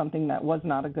outside as something that was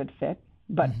not a good fit,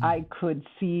 but I could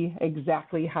see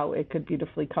exactly how it could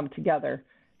beautifully come together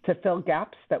to fill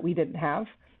gaps that we didn't have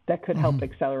that could help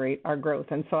accelerate our growth.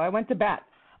 And so I went to bat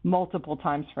multiple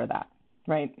times for that.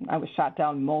 Right. I was shot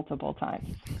down multiple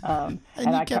times. And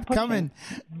I kept pushing,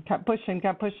 kept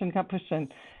pushing.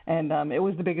 And it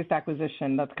was the biggest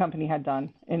acquisition that the company had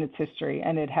done in its history.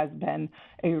 And it has been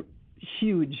a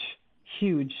huge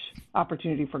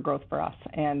opportunity for growth for us,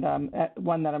 and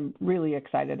one that I'm really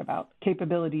excited about.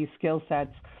 Capabilities, skill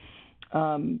sets,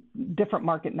 different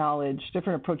market knowledge,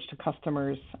 different approach to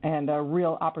customers, and a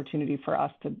real opportunity for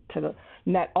us to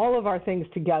net all of our things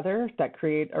together that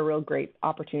create a real great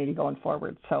opportunity going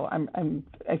forward. So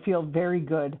I feel very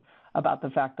good about the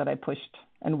fact that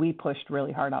we pushed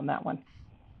really hard on that one.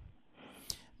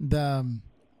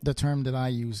 The term that I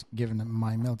use, given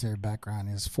my military background,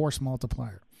 is force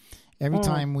multiplier. Every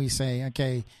time we say,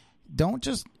 okay, don't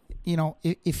just,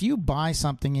 if you buy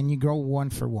something and you grow 1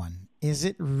 for 1, is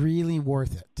it really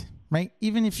worth it, right?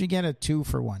 Even if you get a 2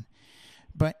 for 1.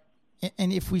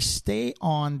 And if we stay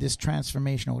on this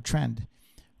transformational trend,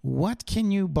 what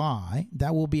can you buy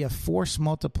that will be a force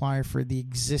multiplier for the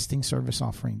existing service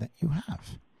offering that you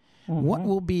have? What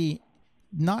will be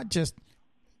not just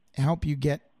help you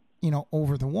get,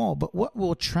 over the wall, but what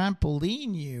will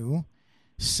trampoline you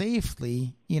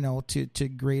safely, to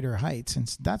greater heights? And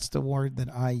that's the word that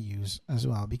I use as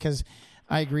well, because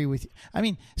I agree with you. I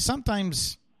mean,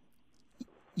 sometimes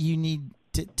you need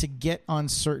to get on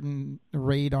certain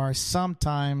radar.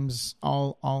 Sometimes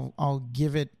I'll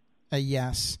give it a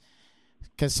yes,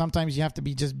 because sometimes you have to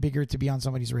be just bigger to be on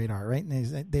somebody's radar, right?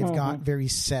 And they've got very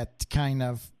set kind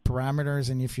of parameters,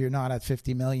 and if you're not at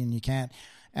 50 million, you can't.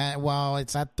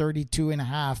 It's at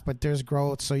 32.5, but there's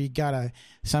growth. So you gotta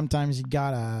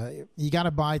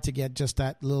buy to get just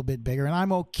that little bit bigger. And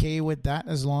I'm okay with that,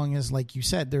 as long as, like you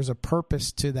said, there's a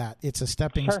purpose to that. It's a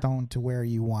stepping stone to where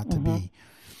you want to be.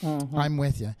 I'm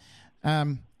with you.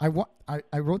 I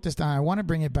wrote this down. I want to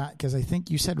bring it back because I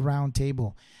think you said round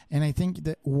table. And I think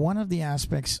that one of the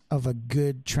aspects of a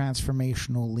good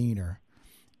transformational leader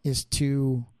is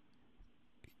to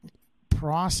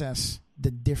process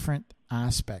the different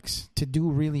aspects, to do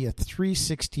really a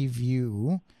 360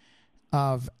 view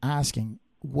of asking,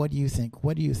 what do you think?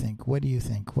 What do you think? What do you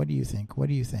think? What do you think? What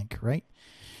do you think? Right?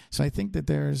 So I think that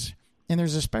there's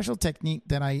a special technique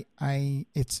that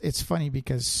it's funny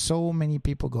because so many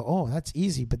people go, oh, that's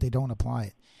easy, but they don't apply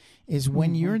it. Is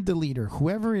when you're the leader,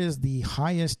 whoever is the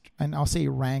highest, and I'll say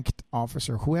ranked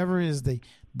officer, whoever is the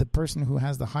person who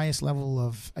has the highest level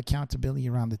of accountability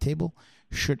around the table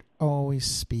should always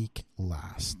speak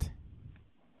last.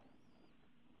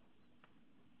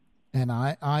 And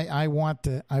I want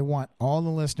all the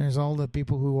listeners, all the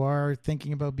people who are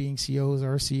thinking about being CEOs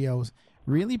or CEOs,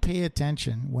 really pay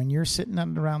attention when you're sitting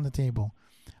around the table.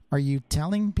 Are you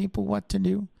telling people what to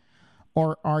do,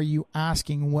 or are you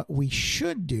asking what we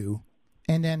should do,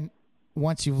 and then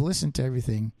once you've listened to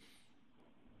everything,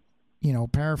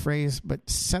 paraphrase, but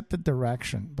set the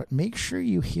direction. But make sure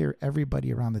you hear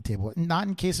everybody around the table. Not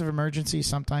in case of emergency.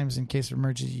 Sometimes in case of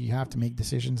emergency, you have to make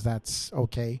decisions. That's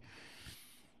okay.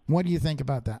 What do you think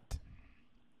about that?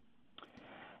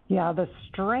 Yeah, the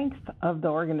strength of the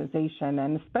organization,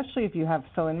 and especially if you have,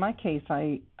 so in my case,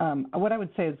 what I would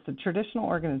say is the traditional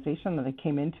organization that I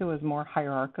came into is more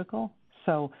hierarchical.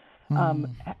 So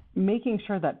making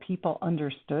sure that people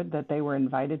understood that they were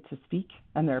invited to speak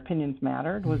and their opinions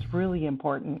mattered was really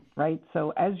important, right?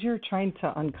 So as you're trying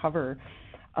to uncover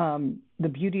the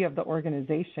beauty of the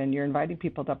organization, you're inviting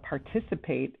people to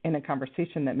participate in a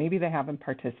conversation that maybe they haven't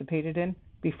participated in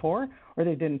before, or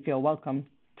they didn't feel welcome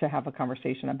to have a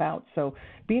conversation about. So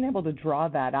being able to draw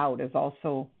that out is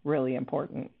also really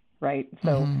important, right?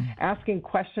 So asking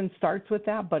questions starts with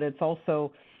that, but it's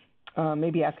also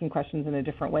maybe asking questions in a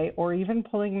different way, or even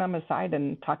pulling them aside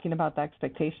and talking about the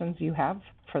expectations you have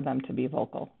for them to be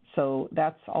vocal. So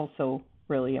that's also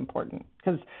really important,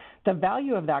 because the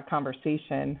value of that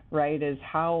conversation, right, is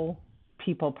how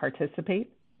people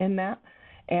participate in that.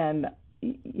 And,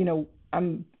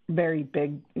 I'm very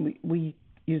big, we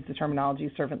use the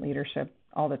terminology servant leadership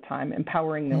all the time,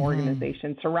 empowering the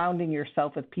organization, surrounding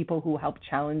yourself with people who help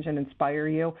challenge and inspire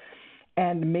you,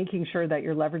 and making sure that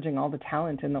you're leveraging all the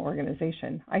talent in the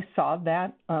organization. I saw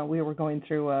that. We were going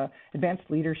through a advanced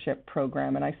leadership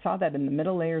program, and I saw that in the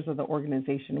middle layers of the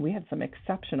organization, we had some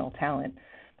exceptional talent,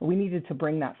 but we needed to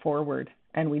bring that forward,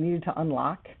 and we needed to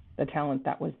unlock the talent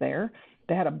that was there.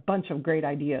 They had a bunch of great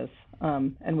ideas,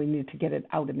 and we needed to get it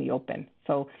out in the open.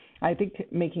 So I think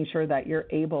making sure that you're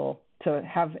able to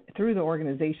have, through the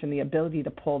organization, the ability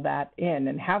to pull that in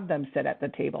and have them sit at the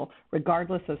table,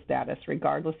 regardless of status,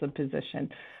 regardless of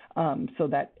position, so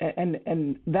that,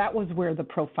 and that was where the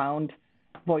profound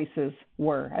voices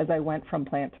were. As I went from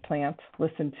plant to plant,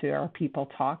 listened to our people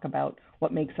talk about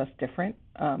what makes us different,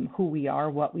 who we are,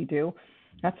 what we do.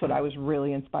 That's what I was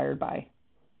really inspired by.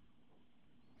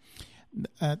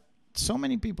 So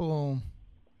many people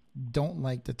don't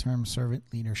like the term servant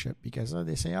leadership because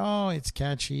they say, oh, it's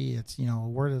catchy, it's, a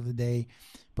word of the day.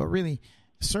 But really,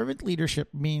 servant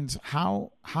leadership means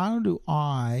how do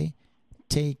I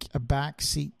take a back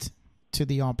seat to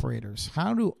the operators?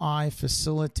 How do I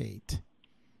facilitate?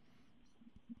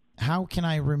 How can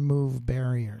I remove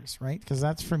barriers, right? Because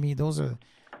that's, for me, those are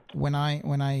when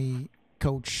I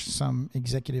coach some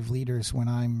executive leaders, when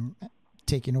I'm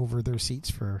taking over their seats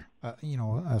for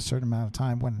a certain amount of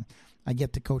time, when I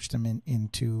get to coach them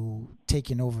into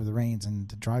taking over the reins and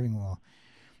the driving wheel,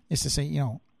 is to say,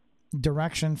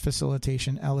 direction,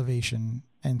 facilitation, elevation,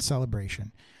 and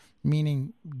celebration.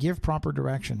 Meaning, give proper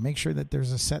direction. Make sure that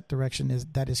there's a set direction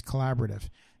that is collaborative.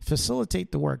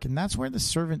 Facilitate the work. And that's where the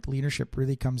servant leadership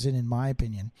really comes in my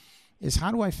opinion, is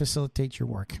how do I facilitate your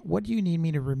work? What do you need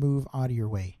me to remove out of your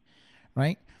way,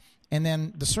 right? And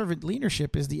then the servant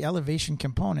leadership is the elevation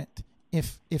component.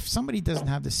 If somebody doesn't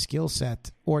have the skill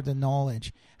set or the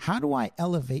knowledge, how do I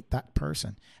elevate that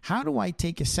person? How do I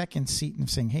take a second seat and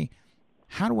saying, hey,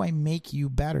 how do I make you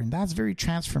better? And that's very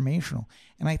transformational.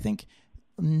 And I think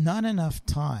not enough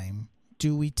time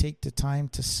do we take the time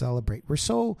to celebrate. We're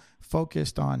so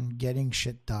focused on getting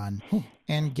shit done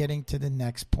and getting to the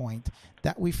next point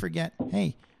that we forget,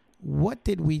 hey, what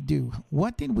did we do?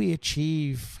 What did we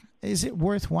achieve? Is it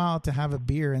worthwhile to have a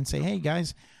beer and say, hey,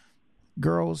 guys,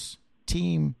 girls,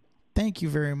 team, thank you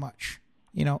very much.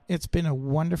 It's been a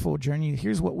wonderful journey.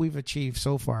 Here's what we've achieved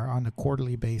so far on a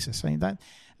quarterly basis.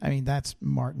 That's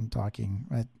Martin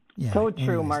talking. Yeah. So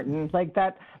true, Martin. Like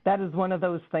that is one of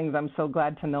those things. I'm so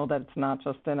glad to know that it's not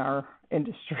just in our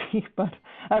industry, but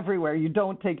everywhere. You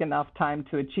don't take enough time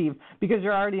to achieve because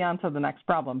you're already on to the next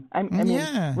problem. I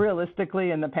mean,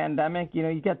 realistically, in the pandemic,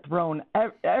 you get thrown,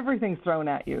 everything's thrown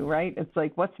at you, right? It's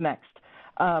like, what's next?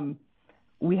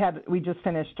 We just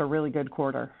finished a really good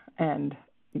quarter, and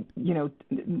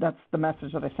that's the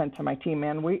message that I sent to my team,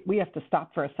 man. We have to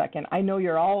stop for a second. I know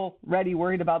you're already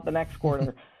worried about the next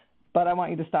quarter, but I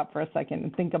want you to stop for a second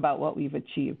and think about what we've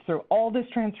achieved. Through all this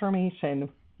transformation,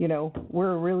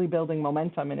 we're really building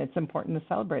momentum, and it's important to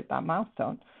celebrate that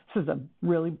milestone. This is a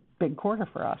really big quarter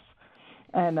for us.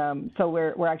 And so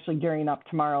we're actually gearing up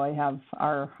tomorrow. I have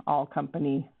our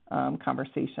all-company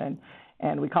conversation,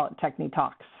 and we call it Techni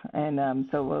Talks. And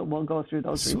so we'll go through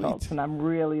those results, and I'm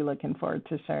really looking forward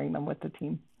to sharing them with the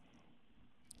team.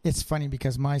 It's funny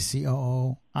because my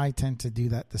COO, I tend to do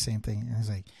that the same thing. And it's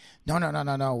like,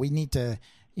 no. We need to,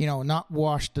 not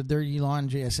wash the dirty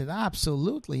laundry. I said,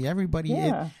 absolutely. Everybody.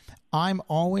 Yeah. I'm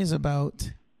always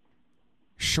about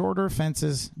shorter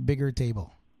fences, bigger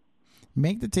table.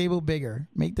 Make the table bigger.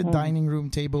 Make the dining room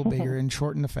table bigger and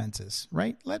shorten the fences,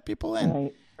 right? Let people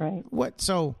in. Right.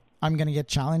 So I'm going to get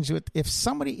challenged with, if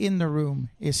somebody in the room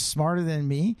is smarter than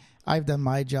me, I've done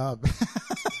my job.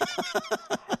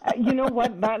 You know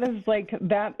what? That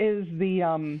is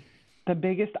the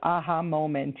biggest aha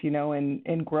moment,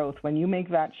 in growth, when you make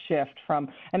that shift from,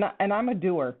 and I'm a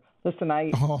doer. Listen,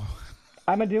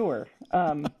 I'm a doer.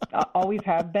 I always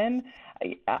have been.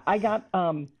 I got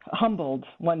humbled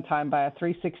one time by a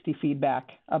 360 feedback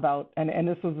about, and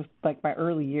this was like my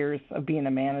early years of being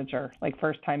a manager, like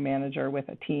first-time manager with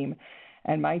a team.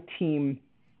 And my team,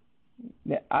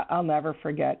 I'll never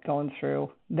forget going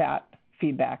through that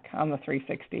feedback on the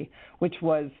 360, which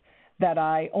was that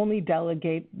I only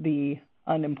delegate the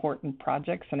unimportant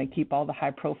projects and I keep all the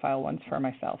high-profile ones for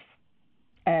myself.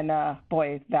 And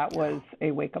boy, that was a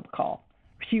wake-up call,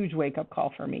 huge wake-up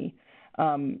call for me.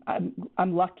 I'm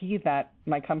lucky that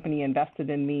my company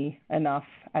invested in me enough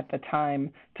at the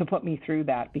time to put me through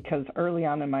that, because early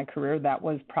on in my career, that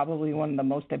was probably one of the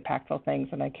most impactful things,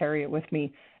 and I carry it with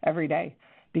me every day,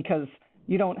 because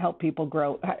you don't help people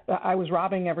grow. I was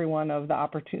robbing everyone of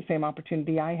the same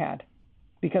opportunity I had,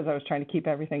 because I was trying to keep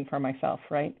everything for myself,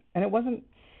 right? And it wasn't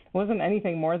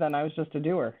anything more than I was just a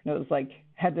doer. It was like,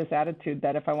 had this attitude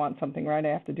that if I want something right, I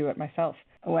have to do it myself.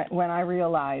 When I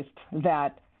realized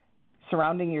that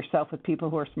surrounding yourself with people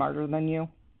who are smarter than you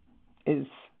is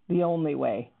the only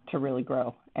way to really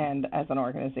grow, and as an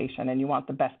organization, and you want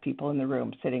the best people in the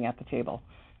room sitting at the table.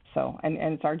 So, and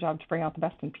it's our job to bring out the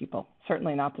best in people,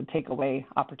 certainly not to take away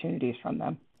opportunities from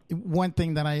them. One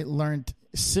thing that I learned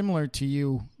similar to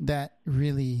you that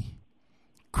really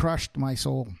crushed my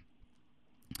soul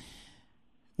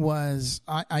was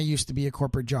I used to be a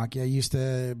corporate jockey. I used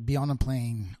to be on a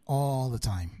plane all the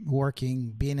time,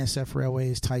 working BNSF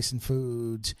Railways, Tyson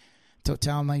Foods,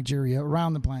 Total Nigeria,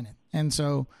 around the planet. And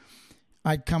so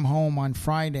I'd come home on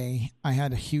Friday. I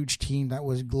had a huge team that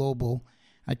was global.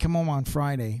 I'd come home on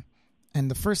Friday, and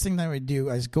the first thing that I would do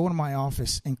is go to my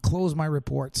office and close my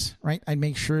reports, right? I'd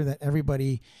make sure that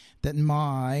that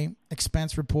my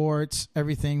expense reports,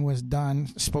 everything was done,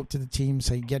 spoke to the team,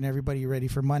 say, getting everybody ready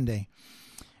for Monday.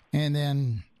 And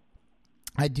then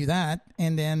I do that,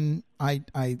 and then I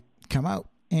come out.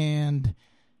 And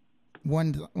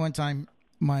one time,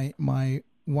 my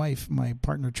wife, my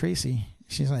partner Tracy,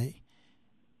 she's like,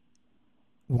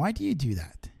 "Why do you do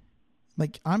that?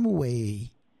 Like, I'm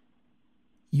away,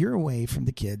 you're away from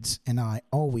the kids and I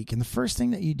all week, and the first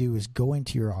thing that you do is go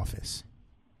into your office."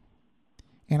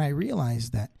 And I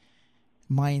realized that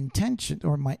my intention,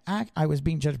 or I was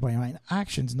being judged by my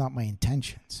actions, not my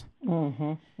intentions. Mm-hmm,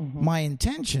 mm-hmm. My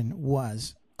intention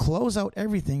was close out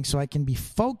everything so I can be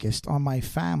focused on my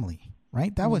family,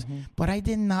 right? That was, but I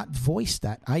did not voice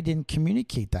that. I didn't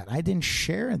communicate that. I didn't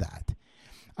share that.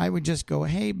 I would just go,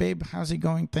 "Hey, babe, how's it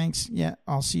going? Thanks. Yeah,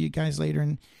 I'll see you guys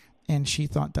later." And she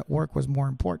thought that work was more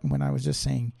important, when I was just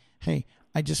saying, "Hey,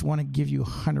 I just want to give you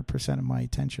 100% of my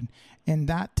attention." And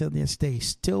that, to this day,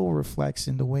 still reflects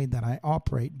in the way that I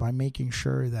operate, by making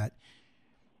sure that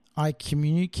I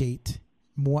communicate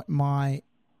what my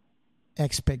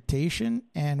expectation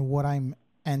and what I'm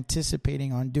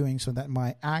anticipating on doing, so that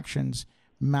my actions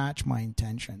match my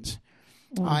intentions.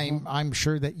 Mm-hmm. I'm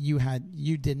sure that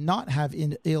you did not have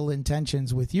ill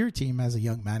intentions with your team as a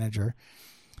young manager.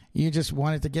 You just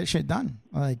wanted to get shit done.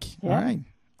 Like, all right,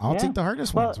 I'll take the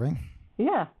hardest ones, right?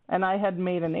 Yeah, and I had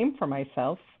made a name for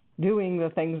myself doing the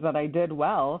things that I did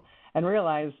well, and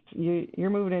realized you're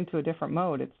moving into a different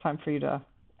mode. It's time for you to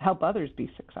help others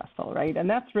be successful, right? And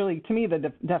that's really, to me,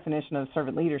 the definition of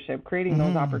servant leadership, creating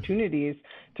those opportunities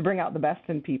to bring out the best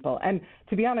in people. And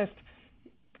to be honest,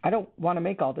 I don't want to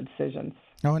make all the decisions.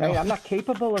 Oh, no. Right? I'm not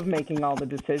capable of making all the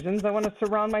decisions. I want to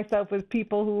surround myself with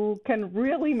people who can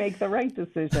really make the right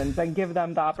decisions and give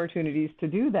them the opportunities to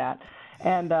do that.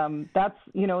 And that's,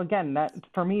 again, that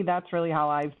for me, that's really how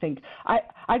I think.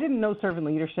 I didn't know servant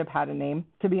leadership had a name,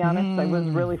 to be honest. I was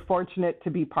really fortunate to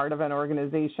be part of an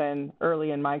organization early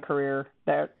in my career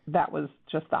that was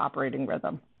just the operating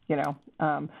rhythm,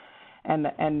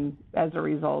 and as a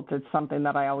result, it's something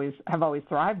that I have always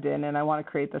thrived in, and I want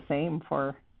to create the same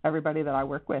for everybody that I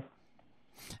work with.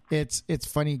 It's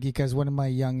funny because one of my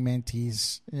young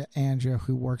mentees, Andrea,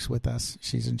 who works with us,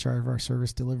 she's in charge of our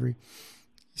service delivery.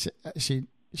 She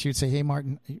would say, "Hey,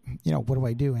 Martin, what do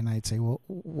I do?" And I'd say, "Well,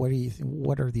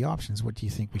 what are the options? What do you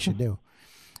think we should do?"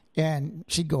 And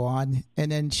she'd go on,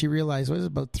 and then she realized, it was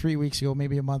about 3 weeks ago,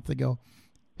 maybe a month ago,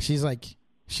 she's like,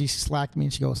 she slacked me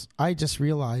and she goes, I just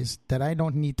realized that I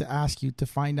don't need to ask you to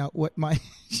find out what my,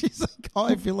 she's like, oh,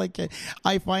 I feel like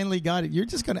I finally got it. You're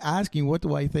just going to ask me, what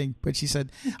do I think? But she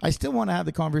said, I still want to have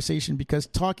the conversation because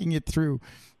talking it through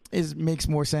makes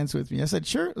more sense with me. I said,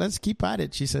 sure, let's keep at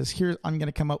it. She says, here, I'm going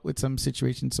to come up with some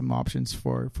situations, some options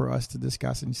for us to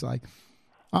discuss. And she's like,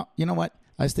 oh, you know what?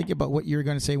 I was thinking about what you're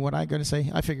going to say, what I'm going to say.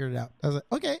 I figured it out. I was like,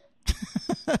 okay.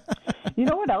 You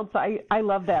know what else? I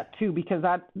love that too, because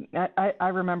I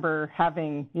remember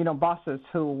having, bosses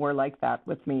who were like that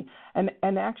with me. And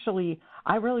actually,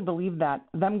 I really believe that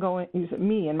them going,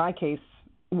 me in my case,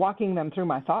 walking them through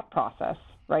my thought process,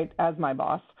 right, as my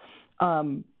boss,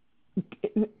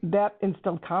 that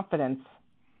instilled confidence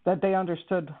that they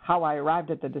understood how I arrived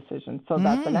at the decision, so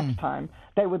that the next time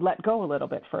they would let go a little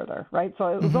bit further, right? So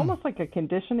it was almost like a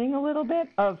conditioning a little bit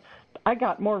of, I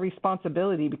got more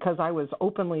responsibility because I was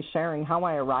openly sharing how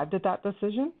I arrived at that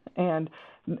decision, and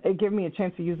it gave me a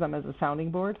chance to use them as a sounding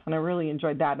board, and I really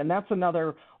enjoyed that. And that's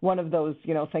another one of those,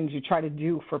 things you try to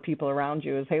do for people around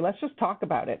you is, hey, let's just talk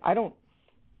about it. I don't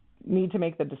need to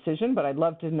make the decision, but I'd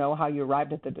love to know how you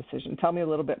arrived at the decision. Tell me a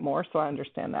little bit more so I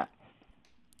understand that.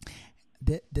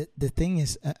 The thing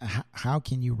is, how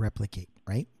can you replicate,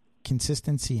 right?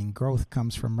 Consistency and growth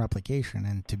comes from replication,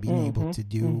 and to be able to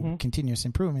do continuous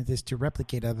improvement is to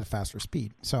replicate at a faster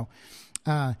speed. So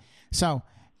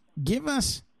give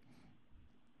us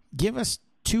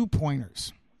 2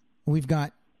 pointers. We've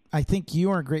got, I think you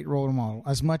are a great role model.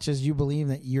 As much as you believe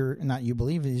that your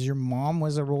mom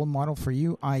was a role model for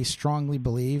you, I strongly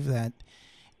believe that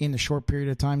in the short period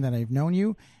of time that I've known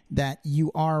you, that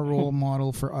you are a role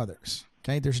model for others.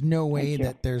 Okay, there's no way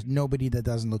that there's nobody that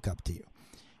doesn't look up to you.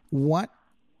 What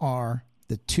are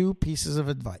the 2 pieces of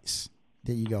advice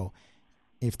that you go,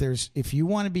 if you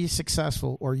want to be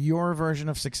successful or your version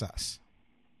of success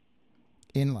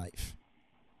in life,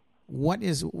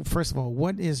 first of all,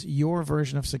 what is your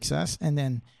version of success? And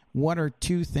then what are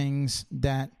 2 things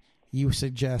that you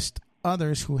suggest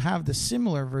others who have the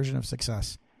similar version of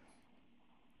success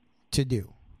to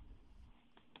do?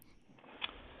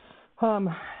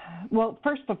 Well,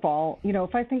 first of all,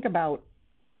 if I think about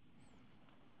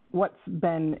what's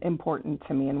been important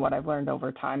to me and what I've learned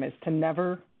over time is to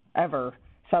never, ever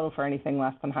settle for anything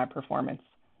less than high performance.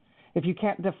 If you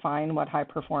can't define what high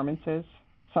performance is,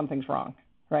 something's wrong,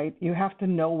 right? You have to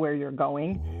know where you're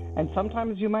going. And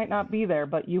sometimes you might not be there,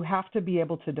 but you have to be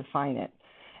able to define it.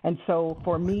 And so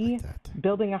for me,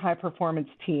 building a high performance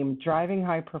team, driving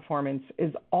high performance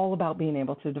is all about being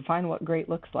able to define what great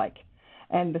looks like.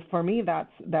 And for me,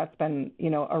 that's been,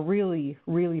 a really,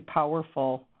 really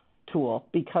powerful tool,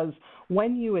 because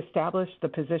when you establish the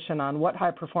position on what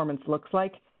high performance looks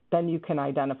like, then you can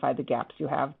identify the gaps you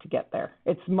have to get there.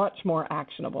 It's much more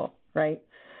actionable, right?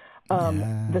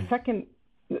 The second,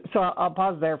 so I'll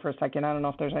pause there for a second. I don't know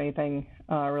if there's anything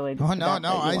related. Oh, to that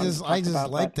no. I just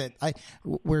liked it.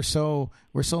 We're so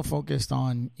focused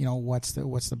on, what's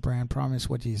the brand promise?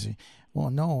 What do you say? Well,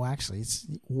 no, actually, it's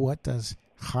what does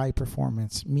high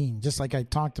performance mean? Just like I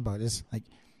talked about, it's like,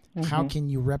 how can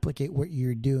you replicate what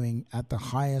you're doing at the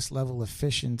highest level of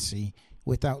efficiency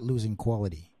without losing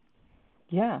quality?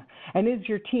 Yeah. And is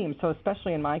your team, so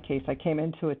especially in my case, I came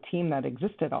into a team that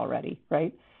existed already,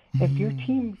 right? If your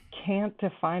team can't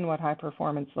define what high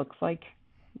performance looks like,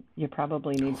 you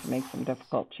probably need to make some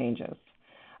difficult changes.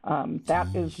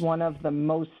 That is one of the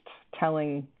most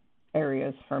telling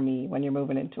areas for me when you're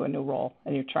moving into a new role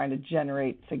and you're trying to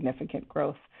generate significant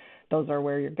growth. Those are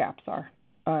where your gaps are.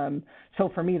 So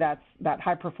for me, that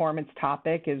high performance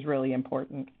topic is really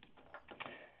important.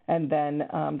 And then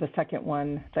the second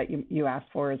one that you asked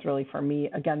for is really, for me,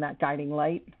 again, that guiding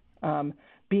light,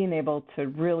 being able to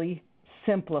really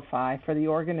simplify for the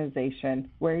organization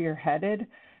where you're headed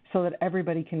so that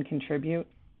everybody can contribute,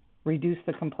 reduce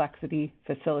the complexity,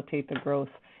 facilitate the growth,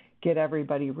 get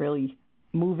everybody really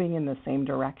moving in the same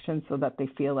direction so that they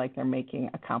feel like they're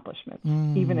making accomplishments,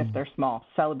 even if they're small.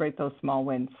 Celebrate those small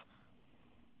wins.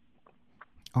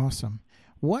 Awesome.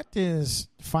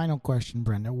 Final question,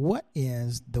 Brenda, what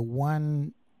is the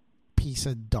one piece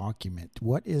of document?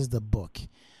 What is the book,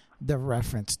 the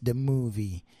reference, the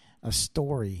movie, a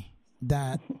story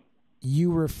that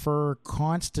you refer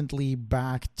constantly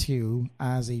back to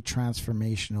as a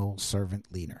transformational servant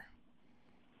leader?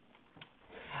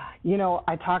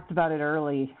 I talked about it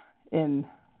early in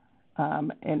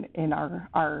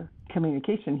our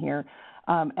communication here,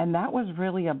 and that was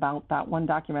really about that one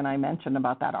document I mentioned,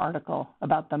 about that article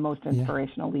about the most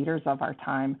inspirational leaders of our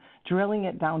time, drilling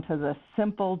it down to the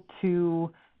simple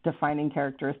 2 defining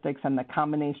characteristics, and the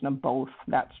combination of both,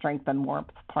 that strength and warmth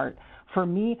part. For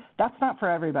me, that's not for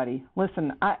everybody.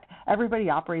 Listen, everybody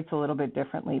operates a little bit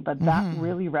differently, but that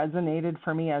really resonated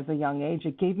for me as a young age.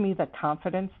 It gave me the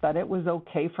confidence that it was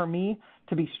okay for me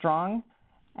to be strong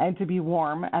and to be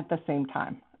warm at the same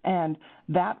time. And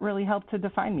that really helped to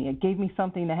define me. It gave me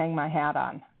something to hang my hat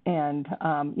on. And,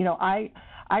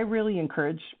 I really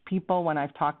encourage people when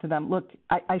I've talked to them, look,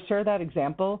 I share that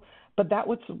example, but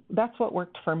that's what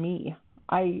worked for me.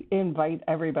 I invite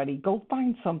everybody, go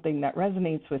find something that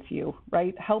resonates with you,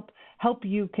 right? Help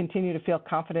you continue to feel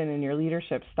confident in your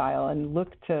leadership style, and look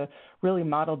to really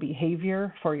model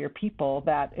behavior for your people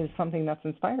that is something that's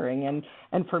inspiring.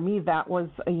 And for me, that was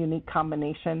a unique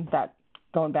combination that,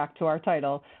 going back to our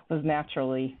title, was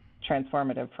naturally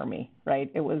transformative for me,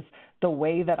 right? It was the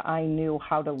way that I knew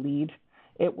how to lead.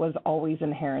 It was always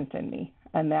inherent in me.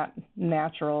 And that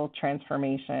natural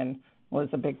transformation was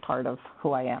a big part of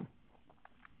who I am.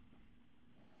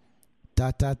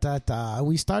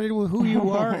 We started with who you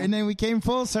are, and then we came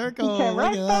full circle. Okay,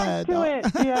 right back to it.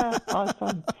 Yeah,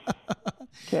 awesome.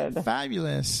 Good.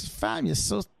 Fabulous.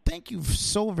 So thank you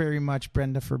so very much,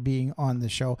 Brenda, for being on the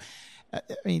show. I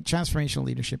mean, transformational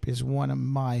leadership is one of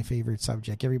my favorite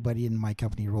subjects. Everybody in my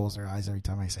company rolls their eyes every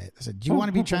time I say it. I said, do you want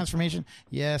to be transformation?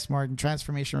 Yes, Martin.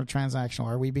 Transformational or transactional?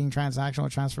 Are we being transactional or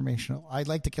transformational? I'd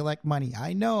like to collect money.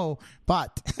 I know,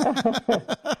 but.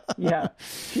 Yeah.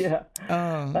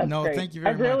 That's no, great. Thank you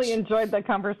very much. I really enjoyed the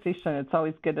conversation. It's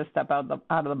always good to step out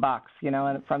of the box,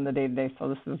 and from the day-to-day. So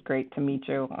this is great to meet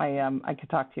you. I could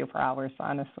talk to you for hours,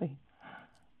 honestly.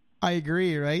 I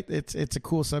agree, right? It's a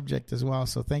cool subject as well.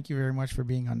 So thank you very much for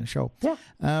being on the show. Yeah.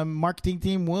 Marketing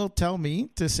team will tell me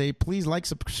to say, please like,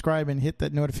 subscribe, and hit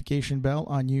that notification bell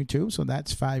on YouTube. So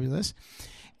that's fabulous.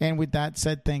 And with that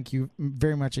said, thank you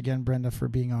very much again, Brenda, for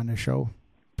being on the show.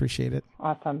 Appreciate it.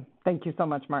 Awesome. Thank you so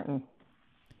much, Martin.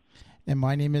 And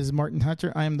my name is Martin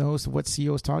Hunter. I am the host of What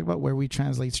CEOs Talk About, where we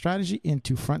translate strategy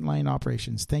into frontline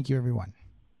operations. Thank you, everyone.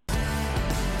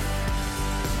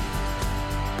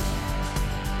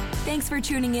 Thanks for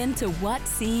tuning in to What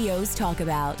CEOs Talk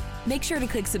About. Make sure to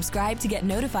click subscribe to get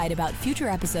notified about future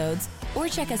episodes, or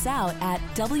check us out at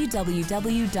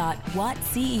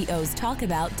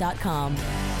www.whatceostalkabout.com.